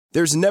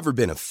There's never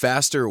been a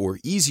faster or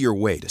easier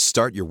way to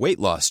start your weight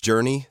loss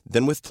journey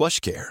than with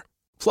PlushCare.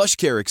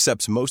 PlushCare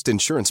accepts most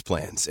insurance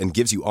plans and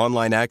gives you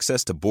online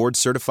access to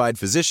board-certified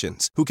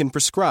physicians who can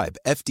prescribe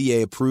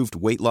FDA-approved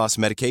weight loss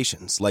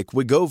medications like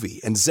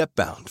Wegovy and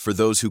Zepbound for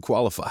those who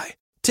qualify.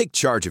 Take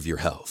charge of your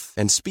health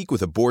and speak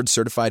with a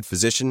board-certified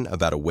physician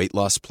about a weight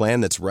loss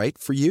plan that's right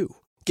for you.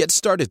 Get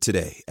started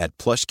today at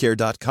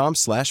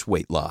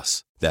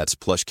plushcare.com/weight-loss. That's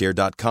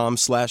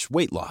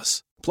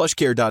plushcare.com/weight-loss.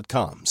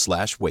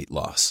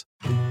 plushcare.com/weight-loss.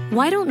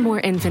 Why don't more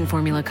infant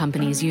formula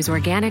companies use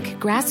organic,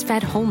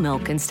 grass-fed whole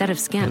milk instead of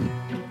skim?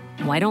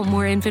 Why don't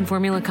more infant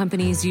formula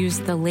companies use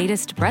the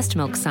latest breast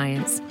milk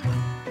science?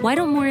 Why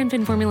don't more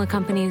infant formula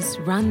companies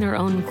run their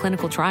own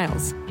clinical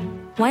trials?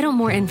 Why don't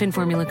more infant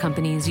formula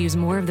companies use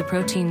more of the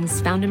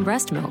proteins found in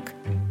breast milk?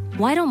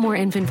 Why don't more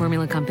infant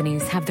formula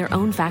companies have their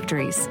own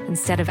factories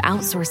instead of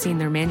outsourcing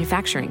their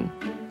manufacturing?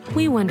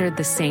 We wondered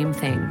the same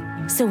thing.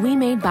 So we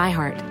made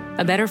ByHeart,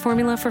 a better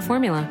formula for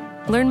formula.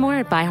 Learn more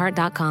at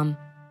byheart.com.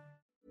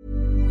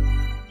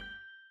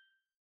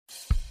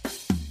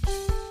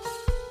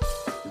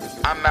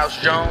 I'm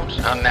Mouse Jones.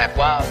 I'm Matt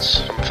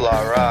Wilds from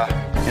Flora.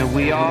 And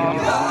we are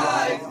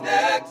Guys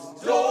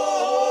Next Door.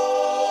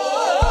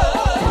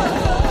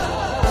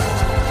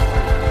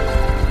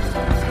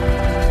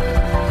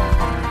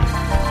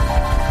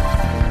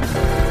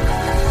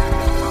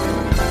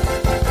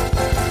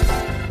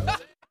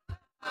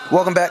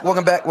 Welcome back.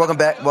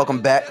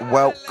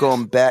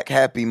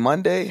 Happy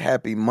Monday.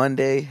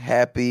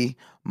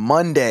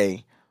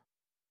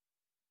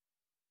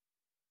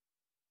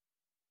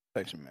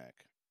 Thanks, Mac.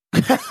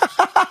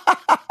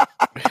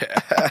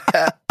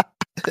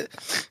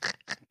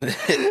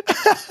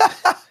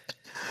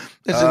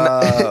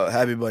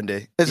 Happy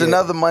Monday. It's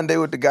another Monday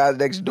with the guys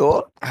next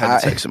door. I had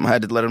to text him. I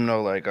had to let him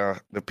know, like,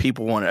 the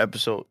people want an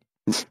episode.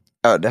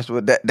 Oh, that's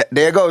what there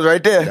it goes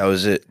right there. That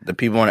was it. The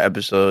people want an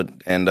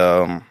episode. And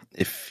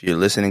if you're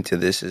listening to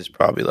this, it's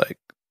probably like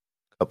a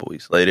couple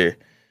weeks later.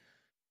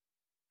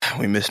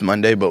 We missed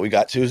Monday, but we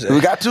got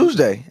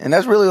Tuesday. And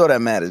that's really all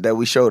that matters, that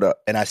we showed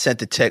up. And I sent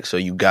the text so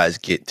you guys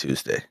get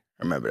Tuesday.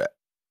 Remember that.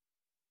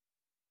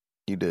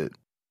 You did.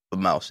 But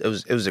Mouse, it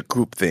was a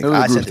group thing.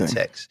 I sent the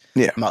text.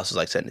 Yeah. Mouse was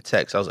like sending the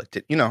text. I was like,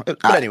 but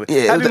anyway.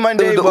 Yeah, Happy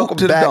Monday. Welcome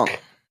to the back.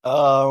 dunk.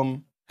 How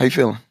you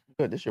feeling?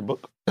 Good. This your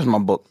book? This is my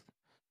book.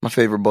 My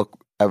favorite book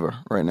ever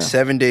right now.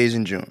 7 Days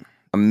in June.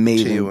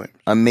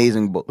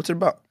 Amazing book. What's it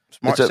about?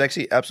 Smart,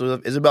 sexy,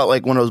 absolutely. Is it about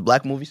like one of those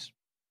black movies?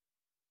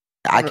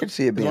 I can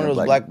see it being one of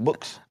those black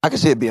books. I can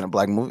see it being a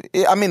black movie.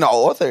 I mean, the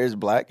author is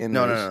black. And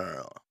No.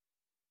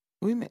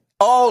 What do you mean?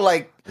 Oh,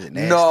 like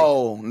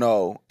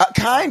no.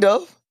 Kind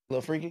of. A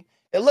little freaky.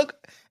 It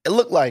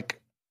looked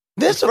like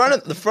The front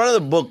of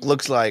the book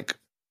looks like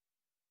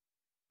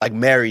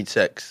married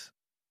sex.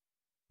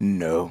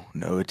 No,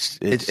 it's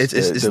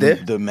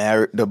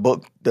there. The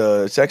book,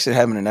 the sex that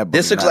happened in that book.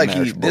 This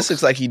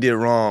looks like he did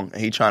wrong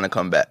and he trying to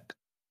come back.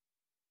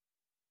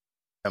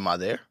 Am I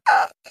there?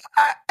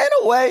 In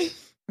a way,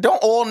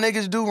 don't all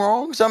niggas do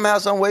wrong? Somehow,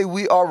 some way,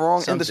 we are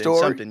wrong in the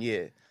story.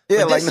 Yeah.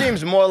 Yeah, but this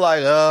seems more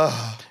like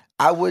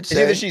I would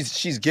say either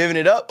she's giving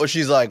it up or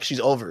she's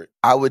over it.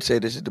 I would say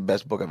this is the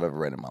best book I've ever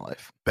read in my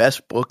life.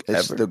 Best book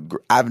ever.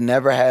 I've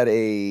never had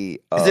a. Is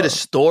it a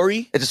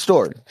story? It's a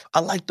story. I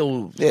like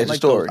those. Yeah, it's a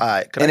story. All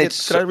right, can I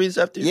read this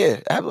after you?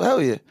 Yeah,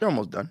 hell yeah. You're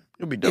almost done.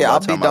 You'll be done. Yeah,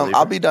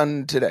 I'll be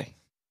done today.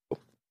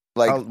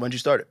 Like when'd you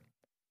start it?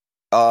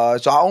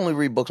 So I only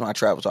read books when I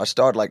travel. So I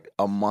started like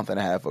a month and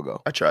a half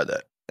ago. I tried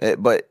that.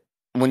 But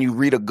when you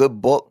read a good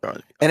book,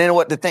 and then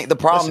the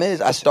problem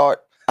is I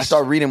start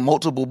reading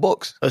multiple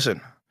books.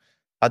 Listen,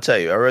 I'll tell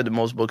you, I read the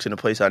most books in a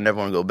place I never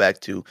want to go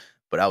back to,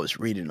 but I was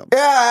reading them.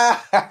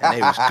 Yeah. And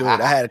they was good.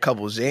 I had a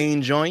couple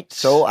Zane joints.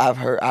 So I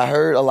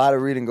heard a lot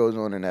of reading goes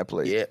on in that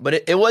place. Yeah, but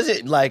it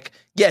wasn't like,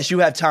 yes, you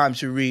have time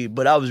to read,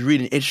 but I was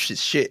reading interesting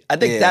shit. I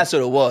think that's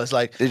what it was.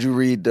 Like, did you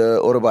read the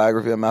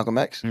autobiography of Malcolm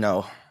X?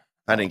 No,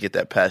 I didn't get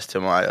that past to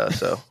my,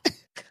 so.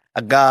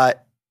 I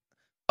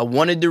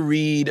wanted to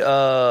read,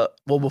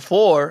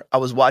 before I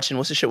was watching,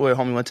 what's the shit where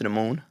homie went to the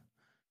moon?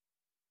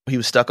 He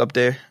was stuck up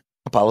there.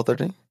 Apollo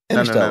 13?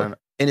 No.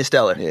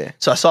 Interstellar. Yeah.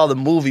 So I saw the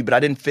movie, but I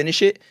didn't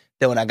finish it.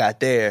 Then when I got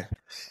there,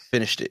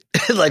 finished it.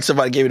 Like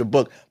somebody gave me the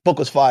book. Book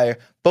was fire.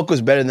 Book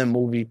was better than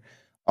movie.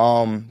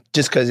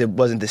 Just because it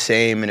wasn't the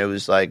same and it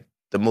was like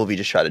the movie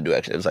just tried to do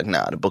action. It was like,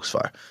 nah, the book's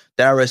fire.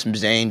 Then I read some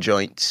Zane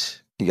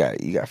joints. You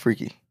got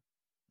freaky.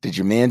 Did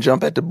your man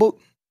jump at the book?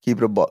 Keep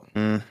it a buck.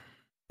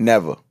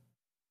 Never.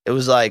 It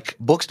was like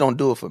books don't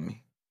do it for me.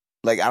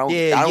 Like I don't.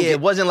 It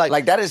wasn't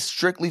like that is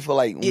strictly for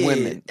like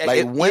women.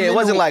 Like women. It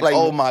wasn't like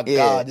oh my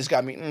god, this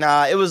got me.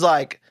 Nah, it was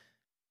like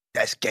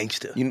that's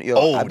gangster.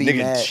 Nigga,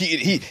 mad.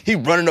 he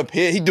running up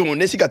here, he doing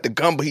this, he got the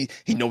gun, but he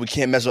know we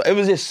can't mess with. It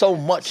was just so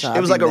much. Nah,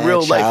 it was like a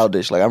real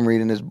childish. life. Like I'm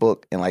reading this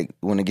book and like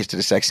when it gets to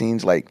the sex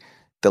scenes, like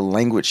the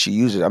language she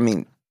uses. I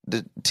mean,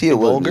 Tia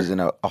Williams is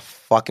a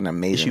fucking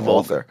amazing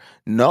author.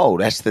 No,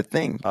 that's the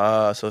thing.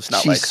 So it's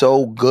not. She's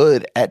so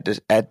good at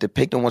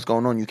depicting what's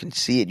going on. You can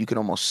see it. You can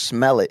almost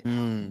smell it.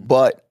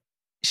 But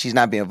she's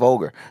not being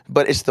vulgar.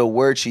 But it's the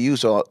word she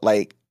used. So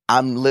like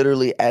I'm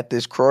literally at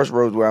this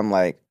crossroads where I'm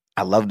like,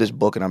 I love this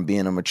book and I'm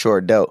being a mature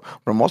adult,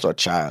 but I'm also a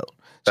child.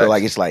 So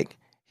like, it's like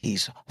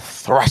he's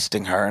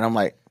thrusting her, and I'm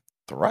like,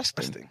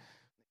 thrusting?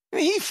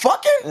 He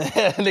fucking?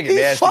 Nigga he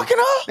nasty. fucking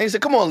her? Nigga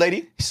said, come on,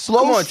 lady.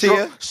 Come on,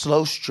 Tia.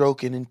 Slow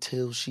stroking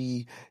until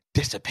she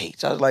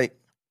dissipates. I was like,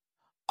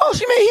 oh,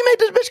 he made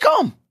this bitch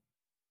come.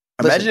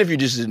 Imagine if you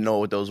just didn't know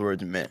what those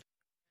words meant.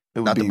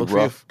 It would be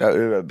rough. It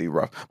would be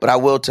rough. But I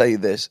will tell you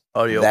this.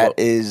 That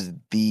is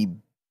the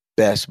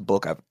best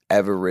book I've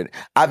ever read.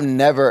 I've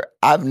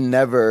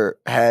never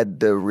had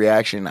the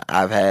reaction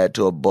I've had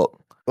to a book.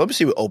 Let me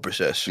see what Oprah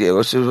says. Yeah,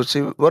 let's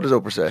see. What does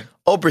Oprah say?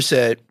 Oprah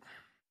said,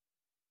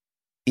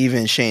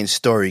 even Shane's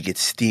story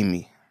gets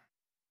steamy.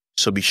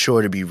 So be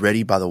sure to be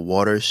ready by the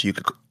water so you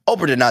could...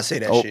 Oprah did not say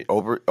that shit.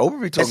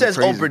 Oprah be talking It says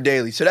crazy. Oprah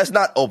Daily, so that's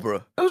not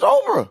Oprah. It was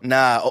Oprah.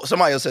 Nah,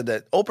 somebody else said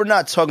that. Oprah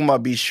not talking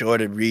about be sure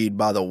to read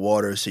by the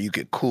water so you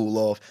could cool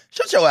off.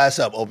 Shut your ass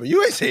up, Oprah.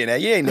 You ain't saying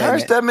that. You ain't that. Aaron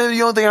Stedman, you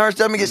don't think Aaron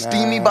Stedman gets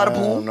steamy by the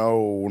pool?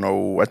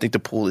 No. I think the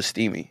pool is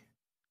steamy.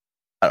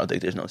 I don't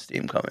think there's no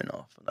steam coming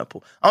off from that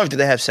pool. I don't think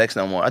they have sex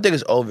no more. I think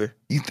it's over.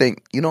 You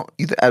think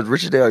as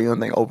Richard Dale, you don't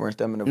think Oprah and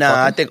Stedman are fucking?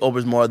 I think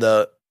Oprah's more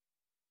the,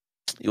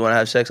 you want to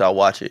have sex? I'll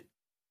watch it.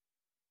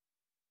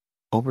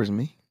 Oprah's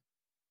me?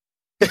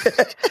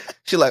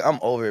 She's like, I'm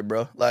over it,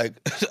 bro. Like,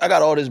 I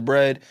got all this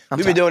bread.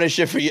 We've been doing this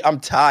shit for you. I'm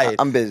tired.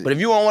 I'm busy. But if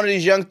you want one of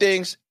these young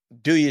things,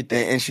 do your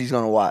thing. And she's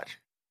going to watch.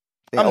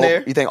 I'm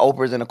there. You think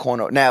Oprah's in the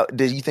corner? Now,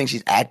 do you think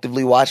she's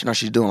actively watching, or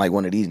she's doing like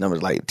one of these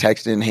numbers, like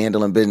texting,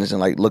 handling business, and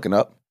like looking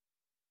up?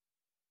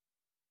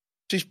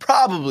 She's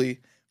probably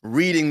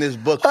reading this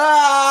book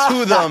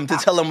to them to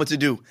tell them what to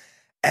do.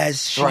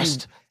 As she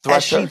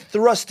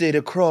thrusted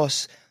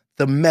across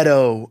the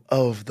meadow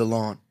of the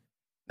lawn.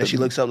 And she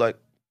looks up like,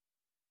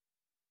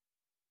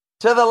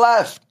 to the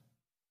left.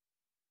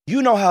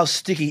 You know how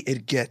sticky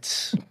it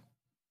gets.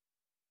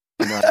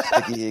 You know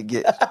how sticky it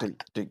gets.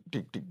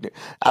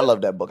 I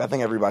love that book. I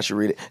think everybody should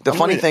read it. The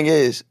funny thing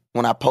is,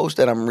 when I post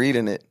that I'm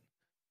reading it,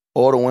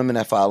 all the women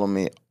that follow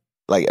me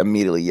like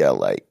immediately yell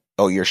like,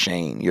 oh, you're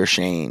Shane.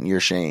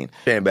 Shane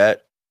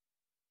bad.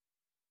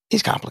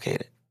 He's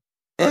complicated.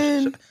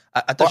 And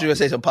I thought you were going to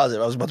say something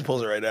positive. I was about to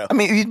post it right now. I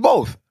mean, he's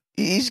both.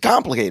 He's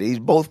complicated. He's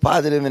both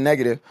positive and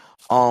negative.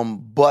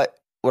 But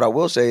what I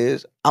will say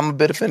is, I'm a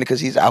bit offended because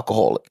he's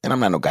alcoholic, and I'm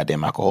not no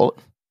goddamn alcoholic.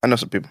 I know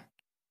some people.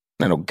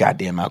 I'm not no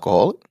goddamn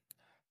alcoholic.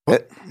 Well,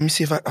 let me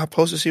see if I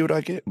post to see what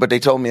I get. But they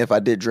told me if I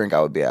did drink,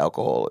 I would be an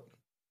alcoholic.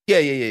 Yeah.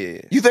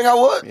 You think I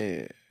would?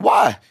 Yeah.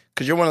 Why?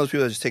 Because you're one of those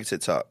people that just takes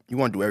it to the top. You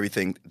want to do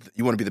everything.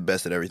 You want to be the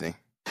best at everything.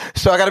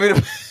 So I got to be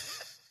the...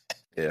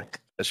 Yeah,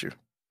 that's you.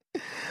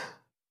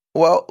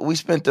 Well, we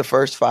spent the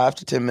first 5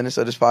 to 10 minutes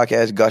of this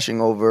podcast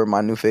gushing over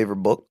my new favorite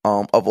book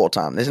of all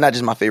time. It's not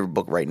just my favorite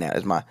book right now.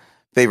 It's my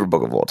favorite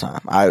book of all time.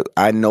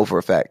 I know for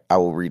a fact I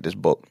will read this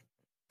book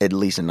at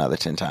least another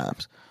 10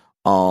 times.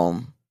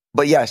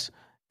 But yes,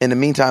 in the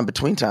meantime,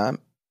 between time,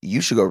 you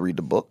should go read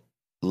the book.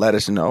 Let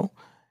us know.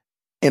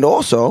 And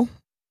also,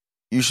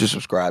 you should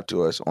subscribe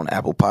to us on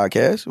Apple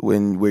Podcasts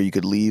where you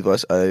could leave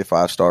us a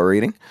 5-star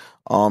rating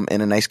and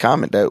a nice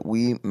comment that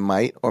we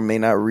might or may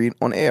not read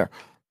on air.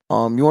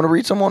 You want to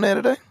read some on air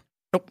today?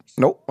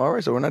 Nope. All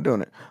right, so we're not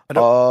doing it.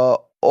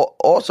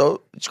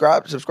 Also,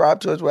 subscribe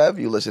to us wherever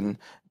you listen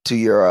to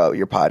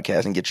your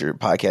podcast and get your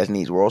podcast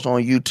needs. We're also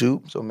on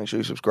YouTube, so make sure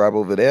you subscribe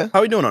over there. How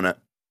are we doing on that?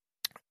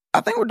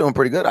 I think we're doing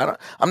pretty good.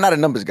 I'm not a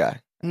numbers guy.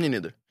 Me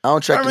neither. I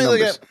don't check the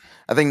numbers.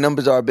 I think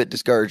numbers are a bit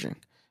discouraging.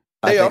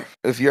 They are.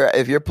 If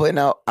you're putting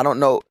out, I don't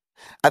know.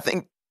 I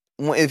think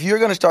if you're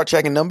going to start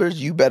checking numbers,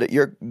 you better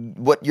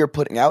what you're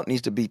putting out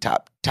needs to be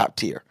top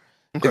tier.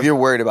 Okay. If you're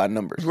worried about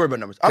numbers,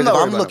 I'm not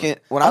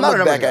when I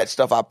look back at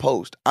stuff I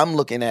post, I'm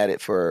looking at it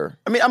for.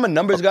 I mean, I'm a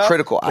numbers guy,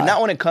 critical but eye. Not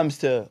when it comes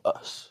to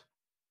us.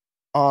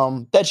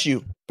 That's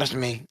you. That's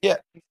me. Yeah,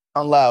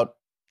 I'm loud.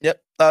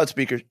 Yep,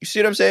 loudspeaker. You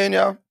see what I'm saying,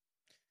 y'all?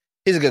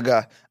 He's a good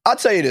guy. I'll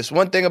tell you this.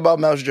 One thing about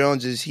Mouse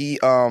Jones is he,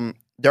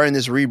 during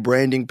this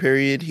rebranding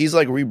period, he's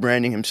like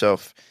rebranding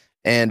himself,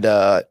 and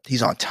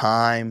he's on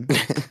time.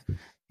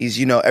 He's,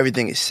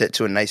 everything is set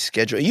to a nice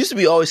schedule. It used to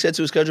be always set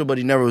to a schedule, but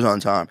he never was on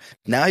time.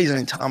 Now he's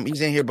on time.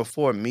 He's in here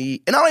before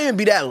me, and I don't even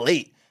be that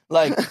late.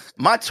 Like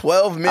my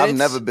 12 minutes. I've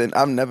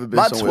never been.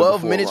 My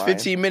 12 minutes,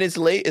 15 minutes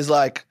late is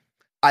like,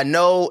 I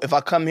know if I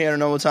come here at a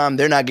normal time,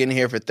 they're not getting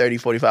here for 30,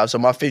 45. So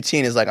my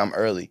 15 is like I'm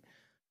early.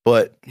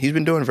 But he's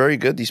been doing very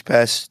good these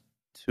past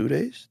 2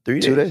 days, 3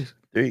 days.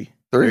 2 days.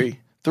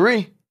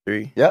 Three.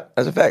 Yep,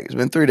 that's a fact. It's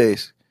been 3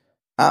 days.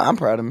 I'm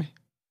proud of me.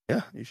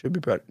 Yeah, you should be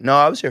proud. No,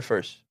 I was here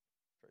first.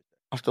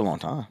 I'm still on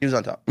time. He was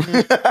on time.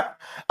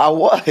 I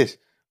was.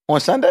 On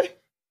Sunday?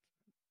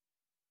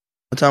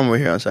 What time were we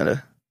here on Sunday?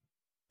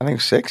 I think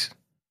 6.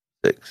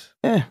 6.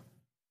 Yeah.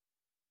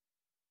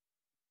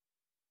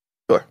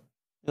 Sure.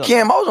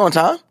 Cam, I was on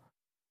time.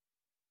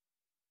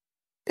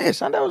 Yeah,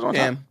 Sunday I was on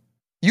time.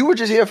 You were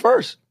just here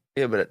first.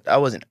 Yeah, but I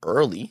wasn't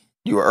early.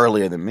 You were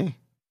earlier than me.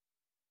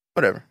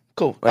 Whatever.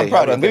 Cool. I'm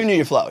proud of you. I'm giving you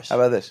your flowers. How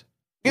about this?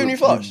 Giving you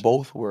flowers. We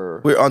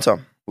were on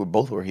time. We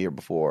both were here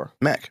before.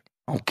 Mac.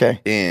 Okay.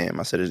 Damn,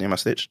 I said his name. I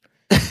snitched.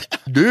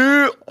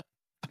 Yeah.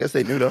 Guess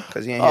they knew though,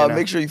 because he ain't here now.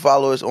 Make sure you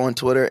follow us on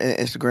Twitter and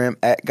Instagram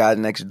at God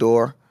Next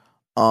Door.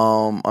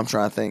 I'm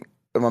trying to think.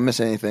 Am I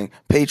missing anything?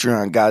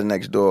 Patreon, God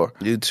Next Door.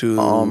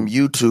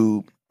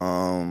 YouTube.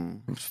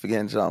 I'm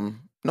forgetting something.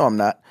 No, I'm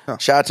not. Huh.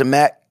 Shout out to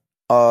Mac.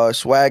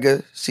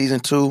 Swagger season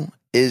 2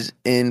 is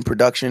in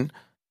production.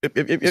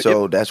 Yep.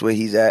 So that's where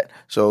he's at.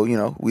 So,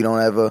 we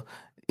don't ever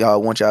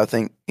want y'all to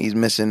think he's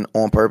missing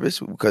on purpose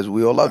because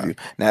we all love you.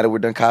 Now that we're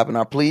done copping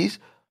our pleas,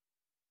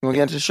 you want to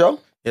get into the show?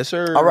 Yes,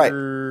 sir. All right.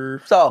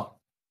 So,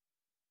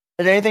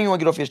 is there anything you want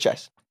to get off your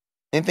chest?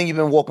 Anything you've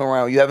been walking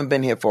around? You haven't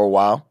been here for a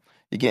while.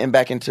 You're getting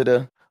back into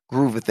the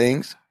groove of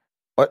things.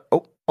 What?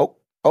 Oh.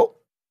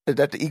 Is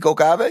that the Eco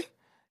Gave?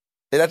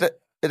 Is that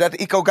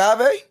the Eco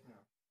Gave?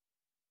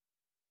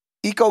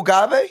 Eco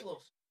Gave?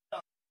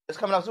 It's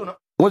coming out soon. Huh?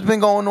 What's been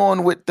going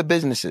on with the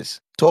businesses?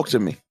 Talk to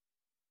me.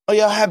 Oh,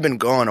 yeah, I have been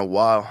gone a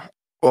while.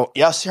 Well,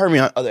 y'all heard me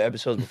on other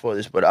episodes before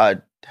this, but I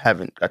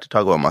haven't got to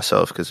talk about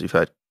myself because we've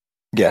had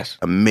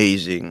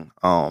amazing,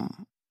 I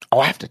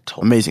have to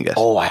talk. amazing guests.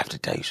 Oh, I have to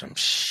tell you some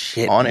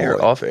shit. On air,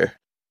 boy. off air?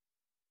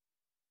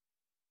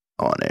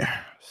 On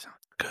air. Sounds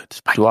good.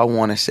 Spiky. Do I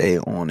want to say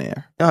on air?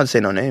 You don't have to say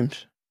no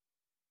names.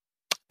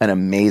 An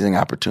amazing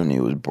opportunity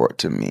was brought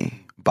to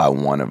me by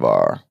one of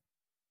our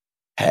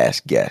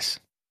past guests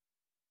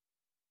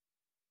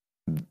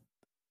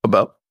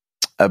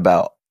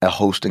About a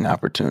hosting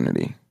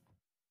opportunity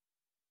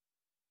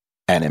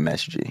at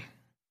MSG.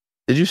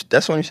 Did you?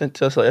 That's the one you sent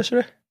to us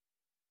yesterday?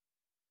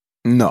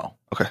 No.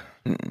 Okay.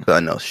 Mm-mm. 'Cause I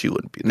know she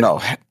wouldn't be there.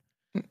 No.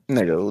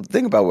 Nigga,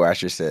 think about what I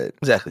just said.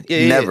 Exactly.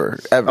 Yeah, Never,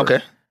 ever.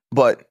 Okay.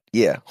 But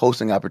yeah,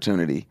 hosting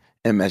opportunity,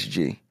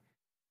 MSG.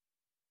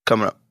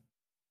 Coming up.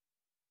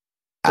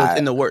 So it's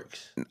in the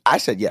works. I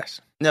said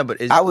yes. No, but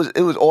It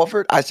was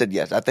offered. I said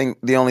yes. I think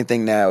the only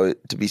thing now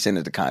to be sent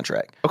is the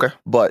contract. Okay.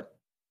 But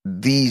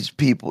these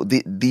people,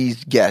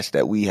 these guests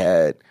that we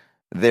had,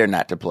 they're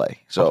not to play.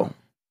 So,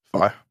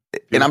 Fine.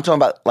 and I'm talking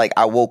about like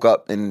I woke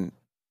up and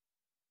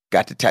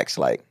got the text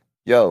like,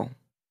 "Yo,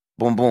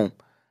 boom, boom."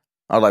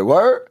 I was like,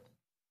 "Word,"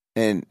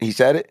 and he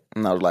said it,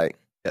 and I was like,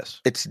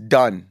 Yes. "It's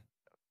done."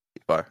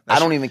 Fire. I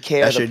don't even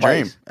care. That's the your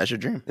price. dream. That's your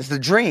dream. It's the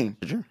dream.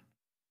 Your dream.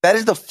 That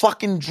is the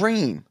fucking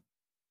dream.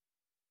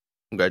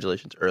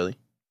 Congratulations, early.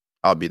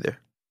 I'll be there.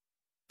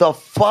 The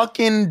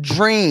fucking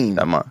dream.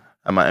 Got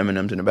my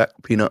M&M's in the back.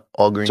 Peanut,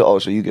 all green. So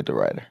you get the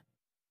writer.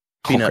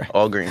 Peanut, Okay.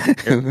 all green.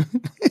 Yep.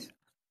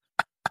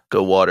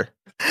 Good water.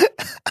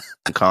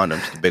 And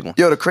condoms, the big one.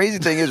 Yo, the crazy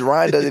thing is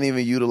Ryan doesn't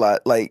even utilize,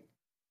 like,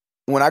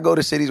 when I go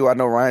to cities where I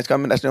know Ryan's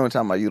coming, that's the only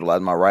time I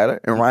utilize my rider,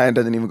 and Ryan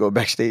doesn't even go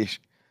backstage.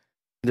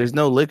 There's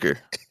no liquor.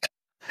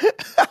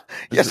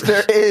 Yes,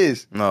 there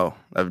is. No,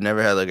 I've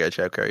never had liquor at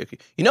Trap Karaoke.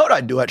 You know what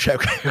I do at Trap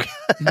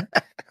Karaoke?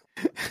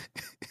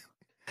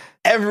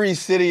 Every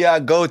city I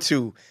go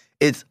to,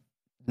 it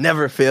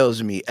never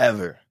fails me,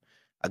 ever.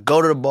 I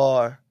go to the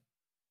bar,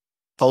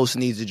 host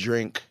needs a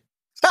drink.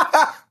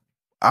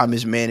 I'm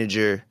his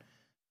manager.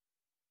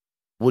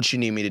 What you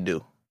need me to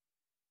do?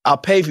 I'll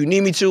pay if you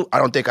need me to. I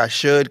don't think I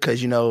should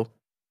because,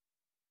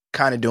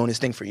 kind of doing this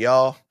thing for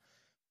y'all.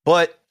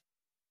 But,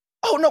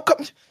 oh, no,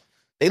 come.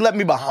 They let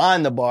me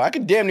behind the bar. I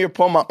could damn near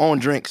pour my own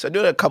drinks. I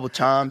do that a couple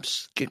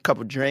times, get a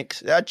couple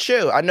drinks. I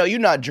chill. I know you're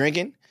not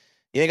drinking.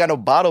 You ain't got no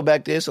bottle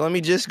back there, so let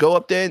me just go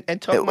up there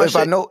and talk my If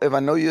shit. I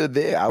know you're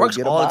there, I Works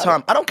will get a all the bottle.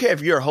 time. I don't care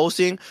if you're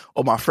hosting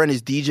or my friend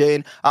is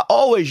DJing. I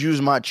always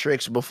use my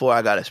tricks before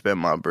I gotta spend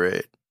my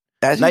bread.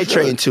 As Night you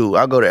Train should. too.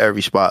 I go to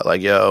every spot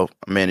like, yo,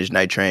 I manage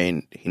Night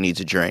Train. He needs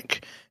a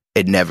drink.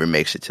 It never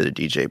makes it to the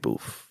DJ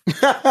booth.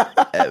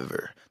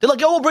 Ever. They're like,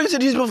 yo, we'll bring it to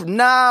the DJ booth.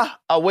 Nah,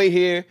 I'll wait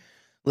here.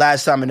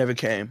 Last time it never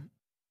came.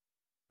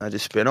 I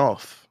just spin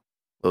off.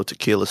 A little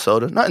tequila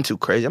soda. Nothing too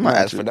crazy. I'm not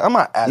asking for the You're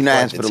not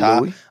asking for the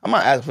top. Louis? I'm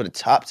not asking for the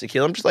top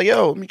tequila. I'm just like,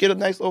 yo, let me get a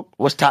nice little.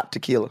 What's top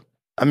tequila?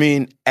 I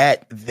mean,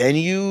 at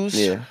venues.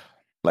 Yeah.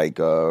 Like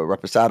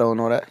Reposado and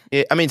all that?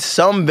 Yeah, I mean,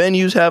 some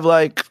venues have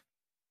like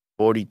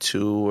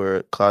 42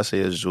 or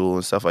Clase Azul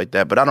and stuff like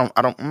that. But I'm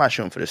not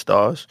shooting for the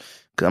stars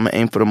because I'm gonna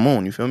aim for the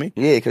moon. You feel me?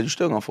 Yeah, because you're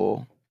still going to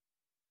fall.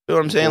 Feel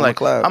what I'm saying? On the Like,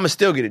 cloud. I'm gonna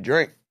still get a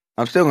drink.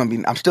 I'm still not going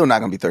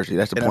to be thirsty.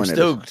 That's the And I'm point of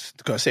still this.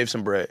 gonna save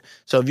some bread.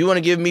 So if you want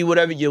to give me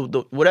whatever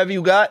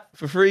you got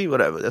for free,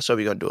 whatever, that's how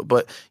we gonna do it.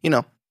 But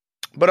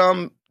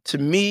to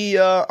me,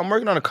 I'm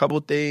working on a couple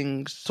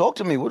things. Talk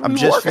to me. What are I'm we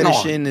just working on?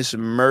 finishing this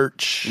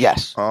merch.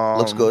 Yes.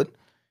 Looks good.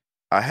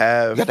 I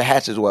have You got the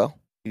hats as well.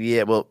 we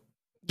have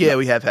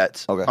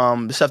hats. Okay.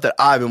 The stuff that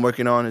I've been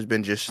working on has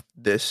been just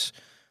this.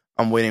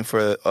 I'm waiting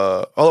for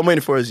all I'm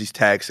waiting for is these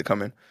tags to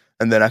come in,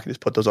 and then I can just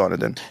put those on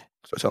and then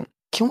start selling.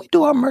 Can we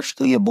do our merch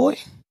through your boy?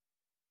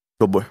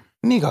 Good boy.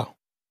 Nigo.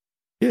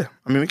 Yeah,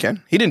 I mean we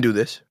can. He didn't do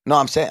this. No,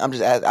 I'm saying, I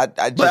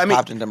just But I mean,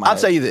 popped into my I'll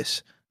head. tell you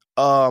this.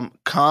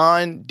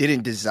 Khan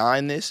didn't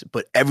design this,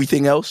 but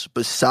everything else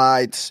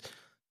besides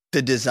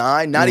the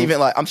design, not even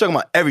like, I'm talking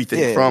about everything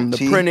Yeah, from the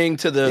tee. printing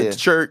to the Yeah.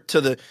 shirt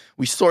to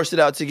we sourced it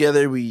out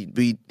together.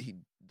 He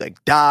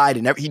like dyed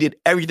and he did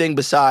everything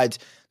besides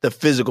the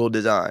physical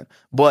design.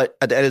 But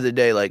at the end of the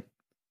day, like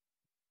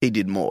he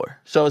did more.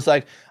 So it's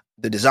like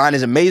the design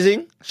is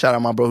amazing. Shout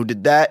out my bro who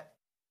did that.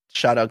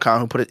 Shout out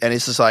Khan who put it. And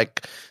it's just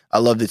like, I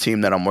love the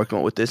team that I'm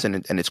working with this,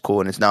 and it's cool.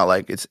 And it's not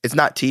like, it's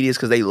not tedious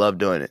because they love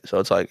doing it. So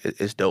it's like,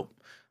 it's dope.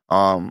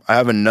 I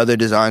have another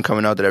design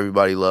coming out that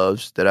everybody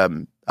loves that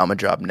I'm gonna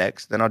drop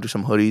next. Then I'll do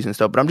some hoodies and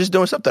stuff. But I'm just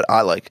doing stuff that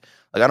I like.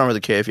 Like, I don't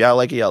really care. If y'all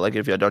like it, y'all like it.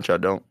 If y'all don't, y'all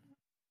don't.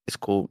 It's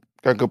cool.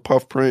 Got a good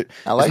puff print.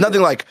 It's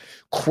nothing like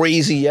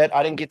crazy yet.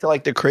 I didn't get to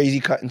like the crazy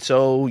cut and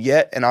sew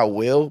yet, and I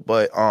will.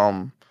 But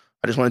I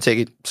just want to take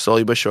it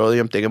slowly but surely.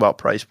 I'm thinking about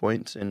price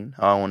points and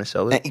how I want to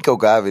sell it. And Eco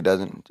Gave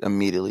doesn't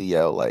immediately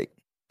yell like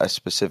a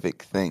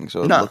specific thing,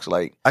 so it looks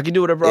like I can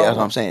do whatever. Yeah, that's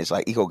what I'm saying. It's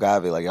like Eco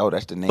Gave, like, oh,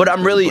 that's the name. But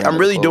I'm really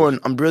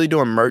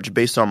doing merch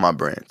based on my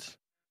brands.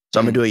 So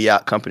I'm gonna do a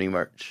yacht company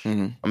merch.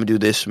 I'm gonna do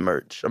this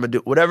merch. I'm gonna do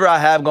whatever I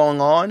have going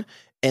on,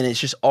 and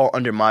it's just all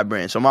under my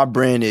brand. So my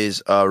brand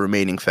is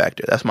Remaining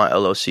Factor. That's my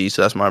LLC.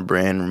 So that's my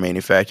brand,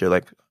 Remaining Factor.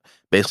 Like,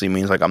 basically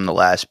means like I'm the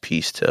last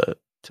piece to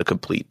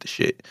complete the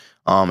shit.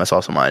 That's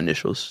also my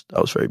initials. That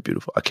was very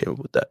beautiful. I came up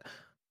with that.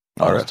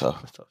 Oh, that's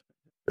tough. That's tough.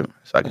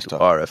 So I can do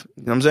RF.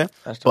 You know what I'm saying?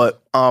 That's tough.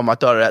 But I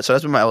thought of that. So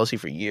that's been my LLC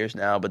for years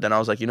now. But then I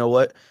was like, you know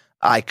what?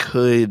 I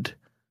could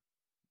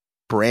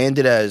brand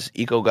it as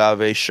Eco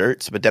Gave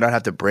shirts, but then I'd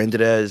have to brand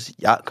it as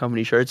Yacht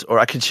Company shirts, or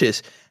I could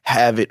just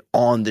have it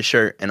on the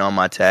shirt and on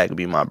my tag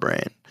be my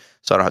brand,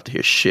 so I don't have to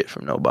hear shit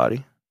from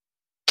nobody.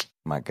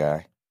 My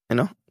guy, you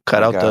know,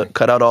 cut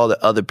out all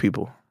the other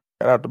people.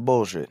 Cut out the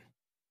bullshit.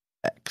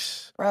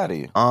 X. Proud of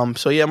you.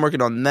 So yeah, I'm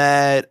working on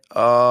that.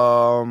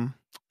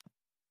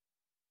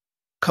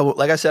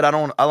 Like I said,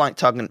 I like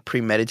talking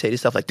premeditated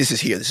stuff. Like, this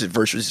is here, this is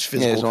virtual, this is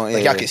physical.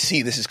 Y'all can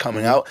see this is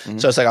coming out.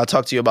 So it's like, I'll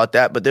talk to you about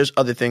that. But there's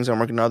other things I'm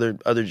working on,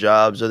 other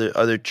jobs,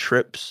 other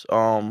trips.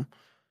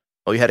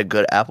 We had a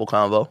good Apple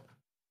convo.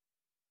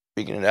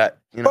 Speaking of that,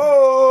 you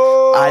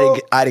know,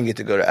 I didn't get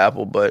to go to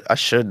Apple, but I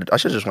should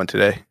just went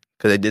today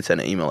because they did send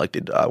an email like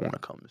I want to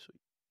come this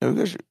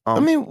week. I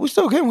mean, we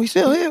still can. We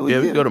still here. We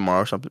can go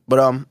tomorrow or something.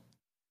 But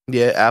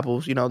yeah,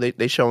 Apple's, you know,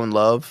 they showing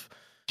love.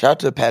 Shout out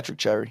to Patrick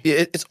Cherry.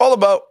 Yeah, it's all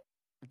about.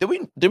 Did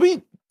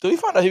we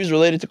find out he was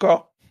related to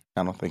Carl?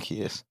 I don't think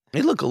he is.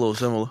 They look a little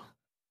similar.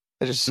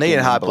 They're just in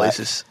high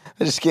places.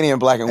 They're just skinny and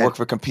black and work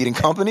for competing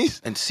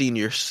companies and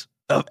seniors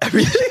of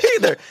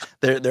everything.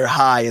 they're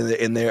high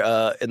in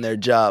their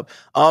job.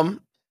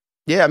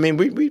 Yeah, I mean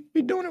we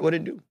doing it. What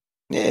it do?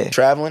 Yeah,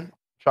 traveling,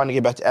 trying to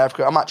get back to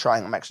Africa. I'm not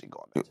trying. I'm actually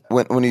going.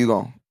 When are you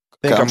going?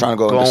 I'm trying to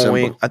go in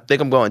December. I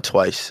think I'm going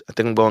twice. I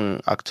think I'm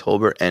going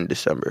October and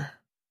December.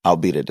 I'll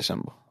be there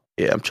December.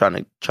 Yeah, I'm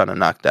trying to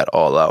knock that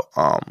all out.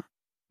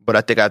 But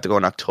I think I have to go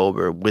in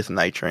October with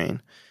Night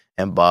Train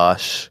and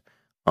Bosch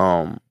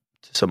to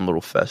some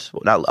little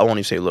festival. I won't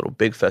even say little,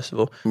 big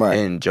festival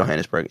in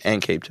Johannesburg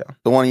and Cape Town.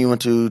 The one you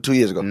went to 2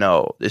 years ago?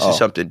 No, this is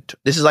something.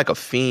 This is like a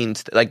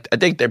Fiends. Like, I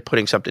think they're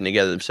putting something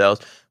together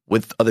themselves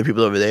with other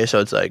people over there. So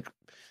it's like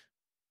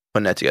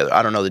putting that together.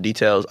 I don't know the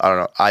details. I don't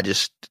know. I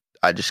just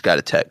got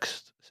a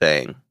text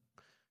saying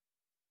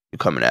you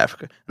coming to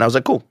Africa, and I was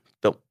like, cool,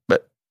 dope,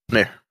 but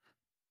there.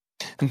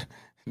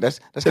 That's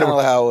kind of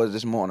like how I was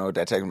this morning with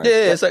that text message.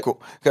 Yeah, it's like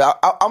cool. Cause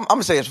I'm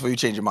gonna say this before you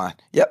change your mind.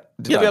 Yep.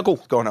 Yeah, cool.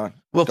 What's going on?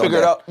 We'll figure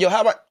it out. Yo,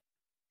 how about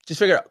just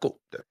figure it out? Cool.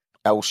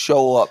 I will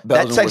show up.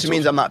 That text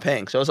means I'm not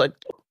paying. So it's like,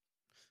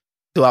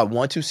 do I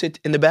want to sit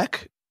in the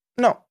back?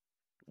 No.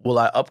 Will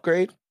I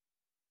upgrade?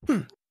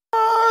 More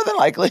than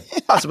likely.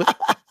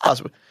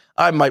 Possibly.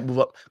 I might move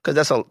up because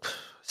that's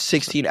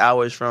 16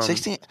 hours from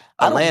 16.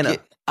 Atlanta.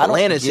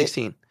 Atlanta is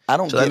 16. I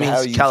don't. So that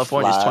means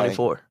California is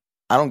 24.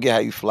 I don't get how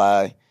you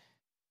fly.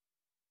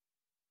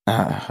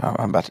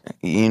 I'm about to,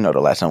 you know, the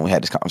last time we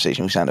had this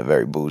conversation, we sounded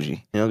very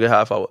bougie. You don't get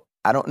how I fly?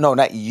 I don't know,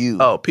 not you.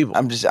 Oh, people.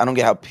 I don't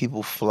get how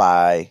people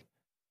fly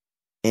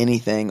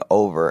anything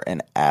over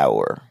an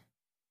hour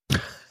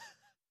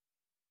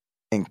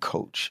in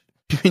coach.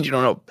 You mean you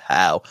don't know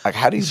how? Like,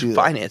 how do you do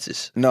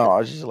finances? That? No, I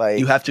was just like,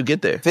 you have to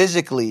get there.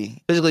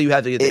 Physically, you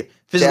have to get there.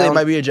 Physically, it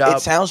might be a job.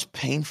 It sounds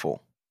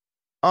painful.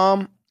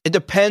 It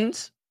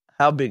depends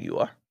how big you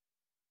are.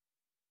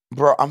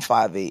 Bro, I'm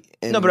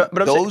 5'8". No, but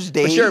those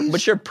days,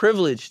 but you're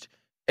privileged.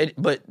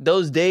 But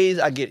those days,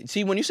 I get it.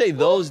 See, when you say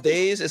those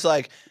days, it's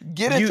like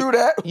getting through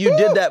that. You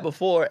did that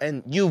before,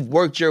 and you've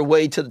worked your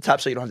way to the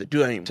top, so you don't have to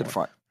do it anymore. To the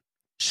front.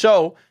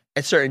 So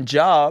at certain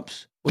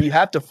jobs where you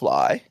have to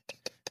fly,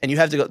 and you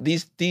have to go,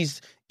 these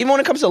even when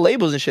it comes to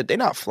labels and shit, they're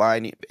not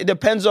flying. It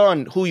depends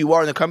on who you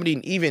are in the company,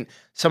 and even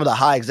some of the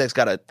high execs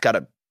gotta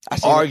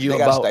argue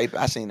about.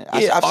 I seen it.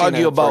 I've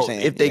argue about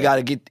if they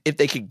firsthand. if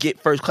they could get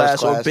first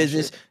class or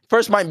business.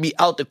 First might be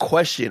out the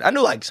question. I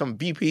knew like some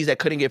VPs that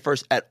couldn't get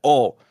first at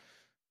all,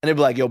 and they'd be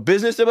like, "Yo,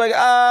 business." They'd be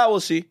like, we'll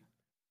see.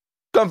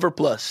 Comfort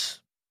plus.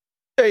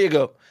 There you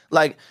go.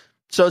 Like,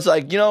 so it's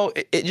like, you know,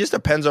 it just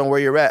depends on where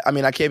you're at. I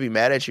mean, I can't be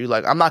mad at you.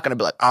 Like, I'm not gonna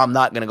be like, I'm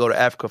not gonna go to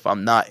Africa if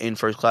I'm not in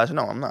first class.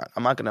 No, I'm not.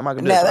 I'm not gonna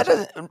do that.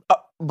 Doesn't.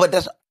 But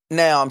that's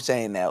now I'm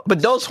saying that.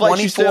 But those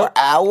flights, 24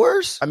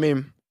 hours. I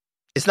mean,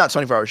 it's not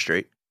 24 hours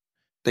straight.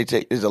 They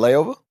take is a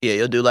layover. Yeah,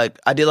 you'll do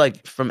I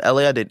did from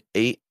LA. I did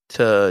 8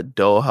 to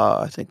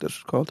Doha. I think this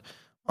was called,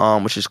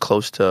 which is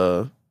close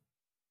to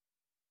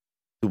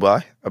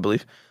Dubai, I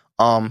believe.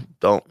 Don't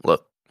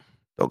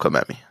come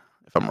at me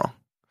if I'm wrong.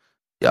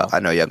 Yeah,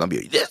 I know y'all gonna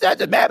be this,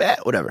 that's bad,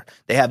 whatever.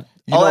 They have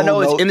all I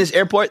know is in this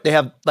airport they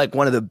have like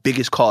one of the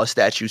biggest KAWS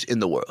statues in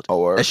the world.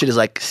 Oh, that shit is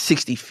like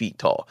 60 feet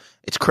tall.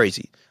 It's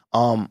crazy.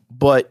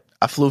 But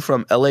I flew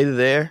from LA to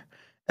there,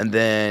 and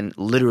then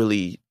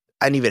literally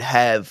I didn't even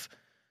have.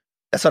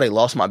 That's how they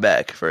lost my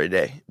bag for a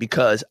day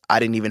because I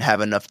didn't even have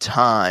enough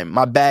time.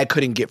 My bag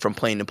couldn't get from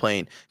plane to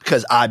plane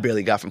because I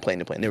barely got from plane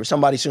to plane. There was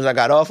somebody as soon as I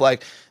got off,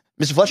 like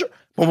Mr. Fletcher,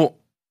 boom, boom,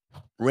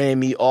 ran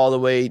me all the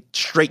way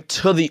straight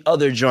to the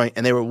other joint,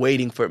 and they were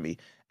waiting for me.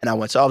 And I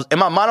went, so I was in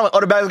my mind, I went,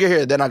 oh, the bag will get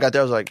here. Then I got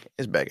there, I was like,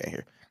 this bag ain't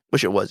here,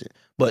 which it wasn't.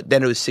 But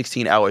then it was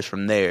 16 hours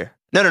from there.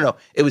 No.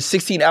 It was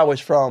 16 hours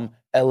from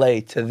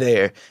LA to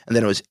there, and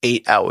then it was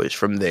 8 hours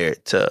from there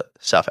to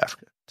South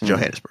Africa, to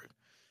Johannesburg.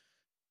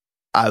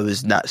 I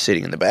was not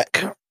sitting in the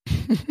back,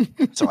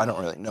 so I don't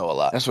really know a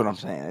lot. That's what I'm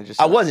saying.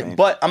 I wasn't,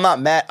 but I'm not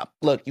mad.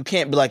 Look, you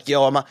can't be like,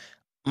 yo,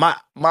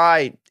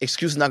 my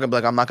excuse is not gonna be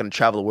like I'm not gonna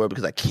travel the world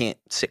because I can't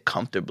sit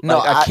comfortably. No,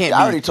 like, I can't.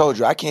 I already told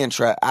you I can't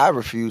travel. I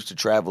refuse to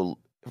travel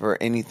for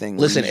anything.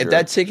 Listen, if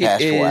that ticket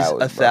is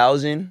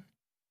 1,000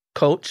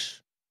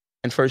 coach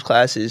and first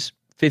class is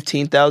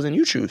 15,000,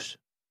 you choose.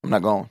 I'm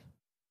not going.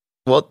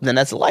 Well, then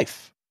that's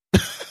life.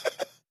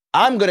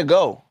 I'm gonna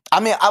go. I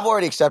mean, I've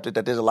already accepted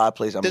that there's a lot of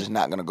places I'm just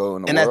not gonna go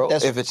in the world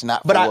if it's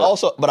not. But I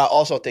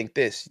also think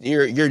this: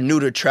 you're new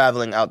to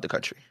traveling out the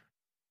country.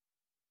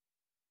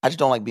 I just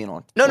don't like being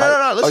on. No.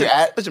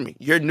 Listen to me.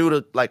 You're new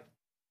to like.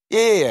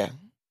 Yeah.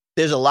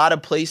 There's a lot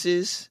of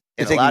places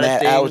and It's a lot of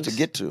things. hours to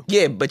get to.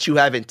 Yeah, but you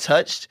haven't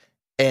touched,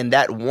 and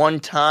that one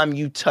time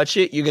you touch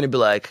it, you're gonna be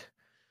like,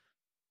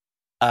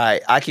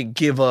 I could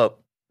give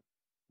up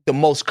the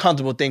most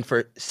comfortable thing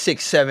for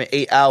 6, 7,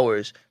 8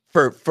 hours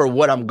for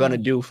what I'm gonna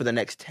do for the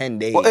next 10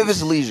 days. Well, if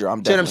it's leisure,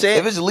 I'm definitely. See what I'm saying?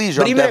 If it's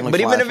leisure, I'm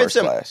definitely flying first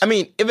class. I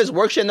mean, if it's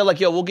work shit, and they're like,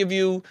 yo, we'll give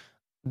you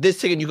this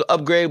ticket, you can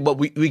upgrade, but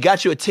we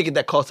got you a ticket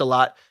that costs a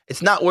lot.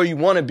 It's not where you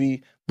want to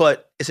be,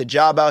 but it's a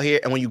job out here.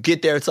 And when you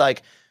get there, it's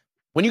like,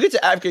 when you get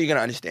to Africa, you're going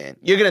to understand.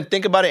 You're going to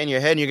think about it in your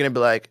head, and you're going to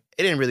be like,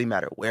 it didn't really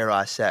matter where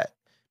I sat.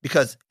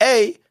 Because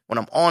when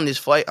I'm on this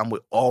flight, I'm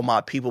with all my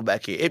people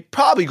back here. It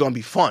probably going to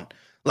be fun.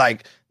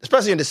 Like,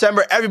 especially in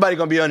December, everybody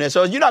going to be on there.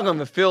 So you're not going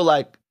to feel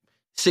like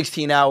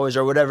 16 hours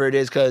or whatever it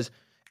is because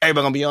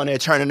everybody going to be on there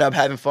turning up,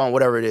 having fun,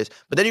 whatever it is.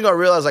 But then you're going to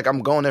realize, like,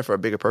 I'm going there for a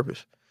bigger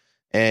purpose.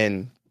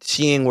 And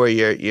seeing where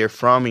you're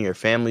from and your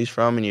family's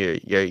from and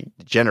your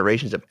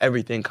generations of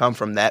everything come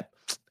from that.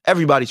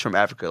 Everybody's from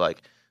Africa.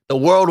 Like, the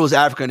world was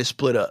Africa and it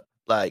split up.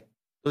 Like,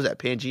 what was that,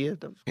 Pangea?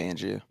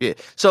 Pangea. Yeah.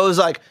 So it was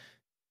like,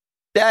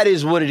 that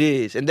is what it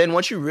is. And then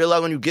once you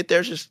realize when you get there,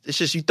 it's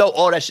just you throw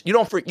all that shit.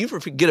 You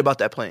forget about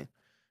that plane.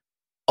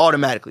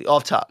 Automatically,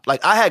 off top.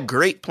 Like, I had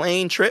great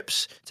plane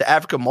trips to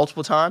Africa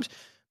multiple times,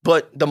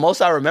 but the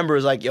most I remember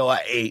is like, yo,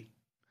 I ate.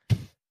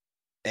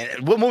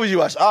 And what movies you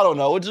watch? I don't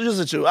know. What you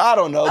listen to? I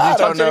don't know. Do you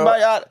talk to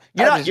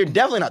anybody? You're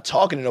definitely not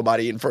talking to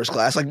nobody in first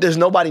class. Like, there's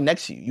nobody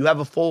next to you. You have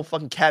a full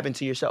fucking cabin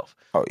to yourself.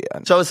 Oh, yeah.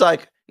 So it's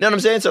like, you know what I'm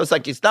saying? So it's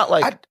like, it's not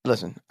like.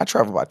 Listen, I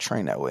travel by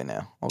train that way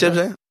now. Okay? You know what I'm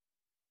saying?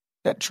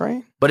 That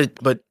train?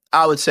 But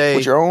I would say.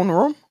 With your own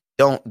room?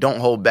 Don't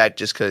hold back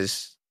just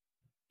because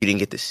you didn't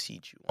get the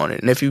seat you wanted.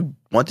 And if you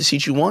want the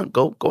seat you want,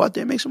 go out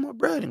there and make some more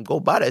bread and go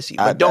buy that seat.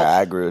 But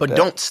I agree with that. But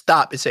don't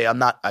stop and say,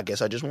 I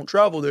guess I just won't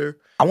travel there.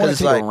 I want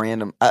to take a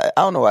random, I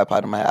don't know why I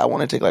popped in my head. I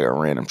want to take like a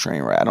random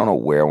train ride. I don't know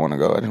where I want to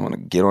go. I just want to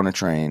get on a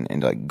train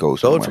and like go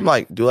somewhere. Go from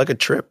like, do like a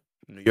trip,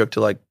 New York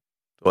to like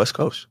the West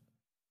Coast.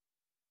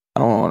 I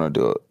don't want to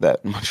do it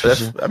that much.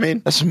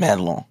 That's mad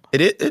long.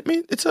 It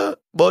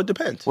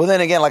depends. Well,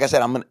 then again, like I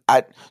said,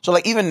 so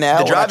like even now,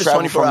 the drive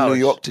when I travel from hours. New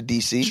York to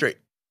DC. Straight.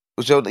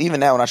 So even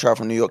now when I travel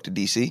from New York to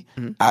DC,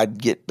 I'd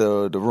get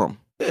the room.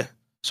 Yeah.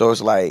 So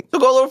it's like. So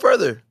go a little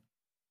further.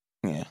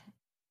 Yeah.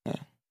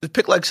 Just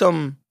pick like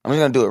some. I'm just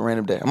going to do it a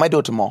random day. I might do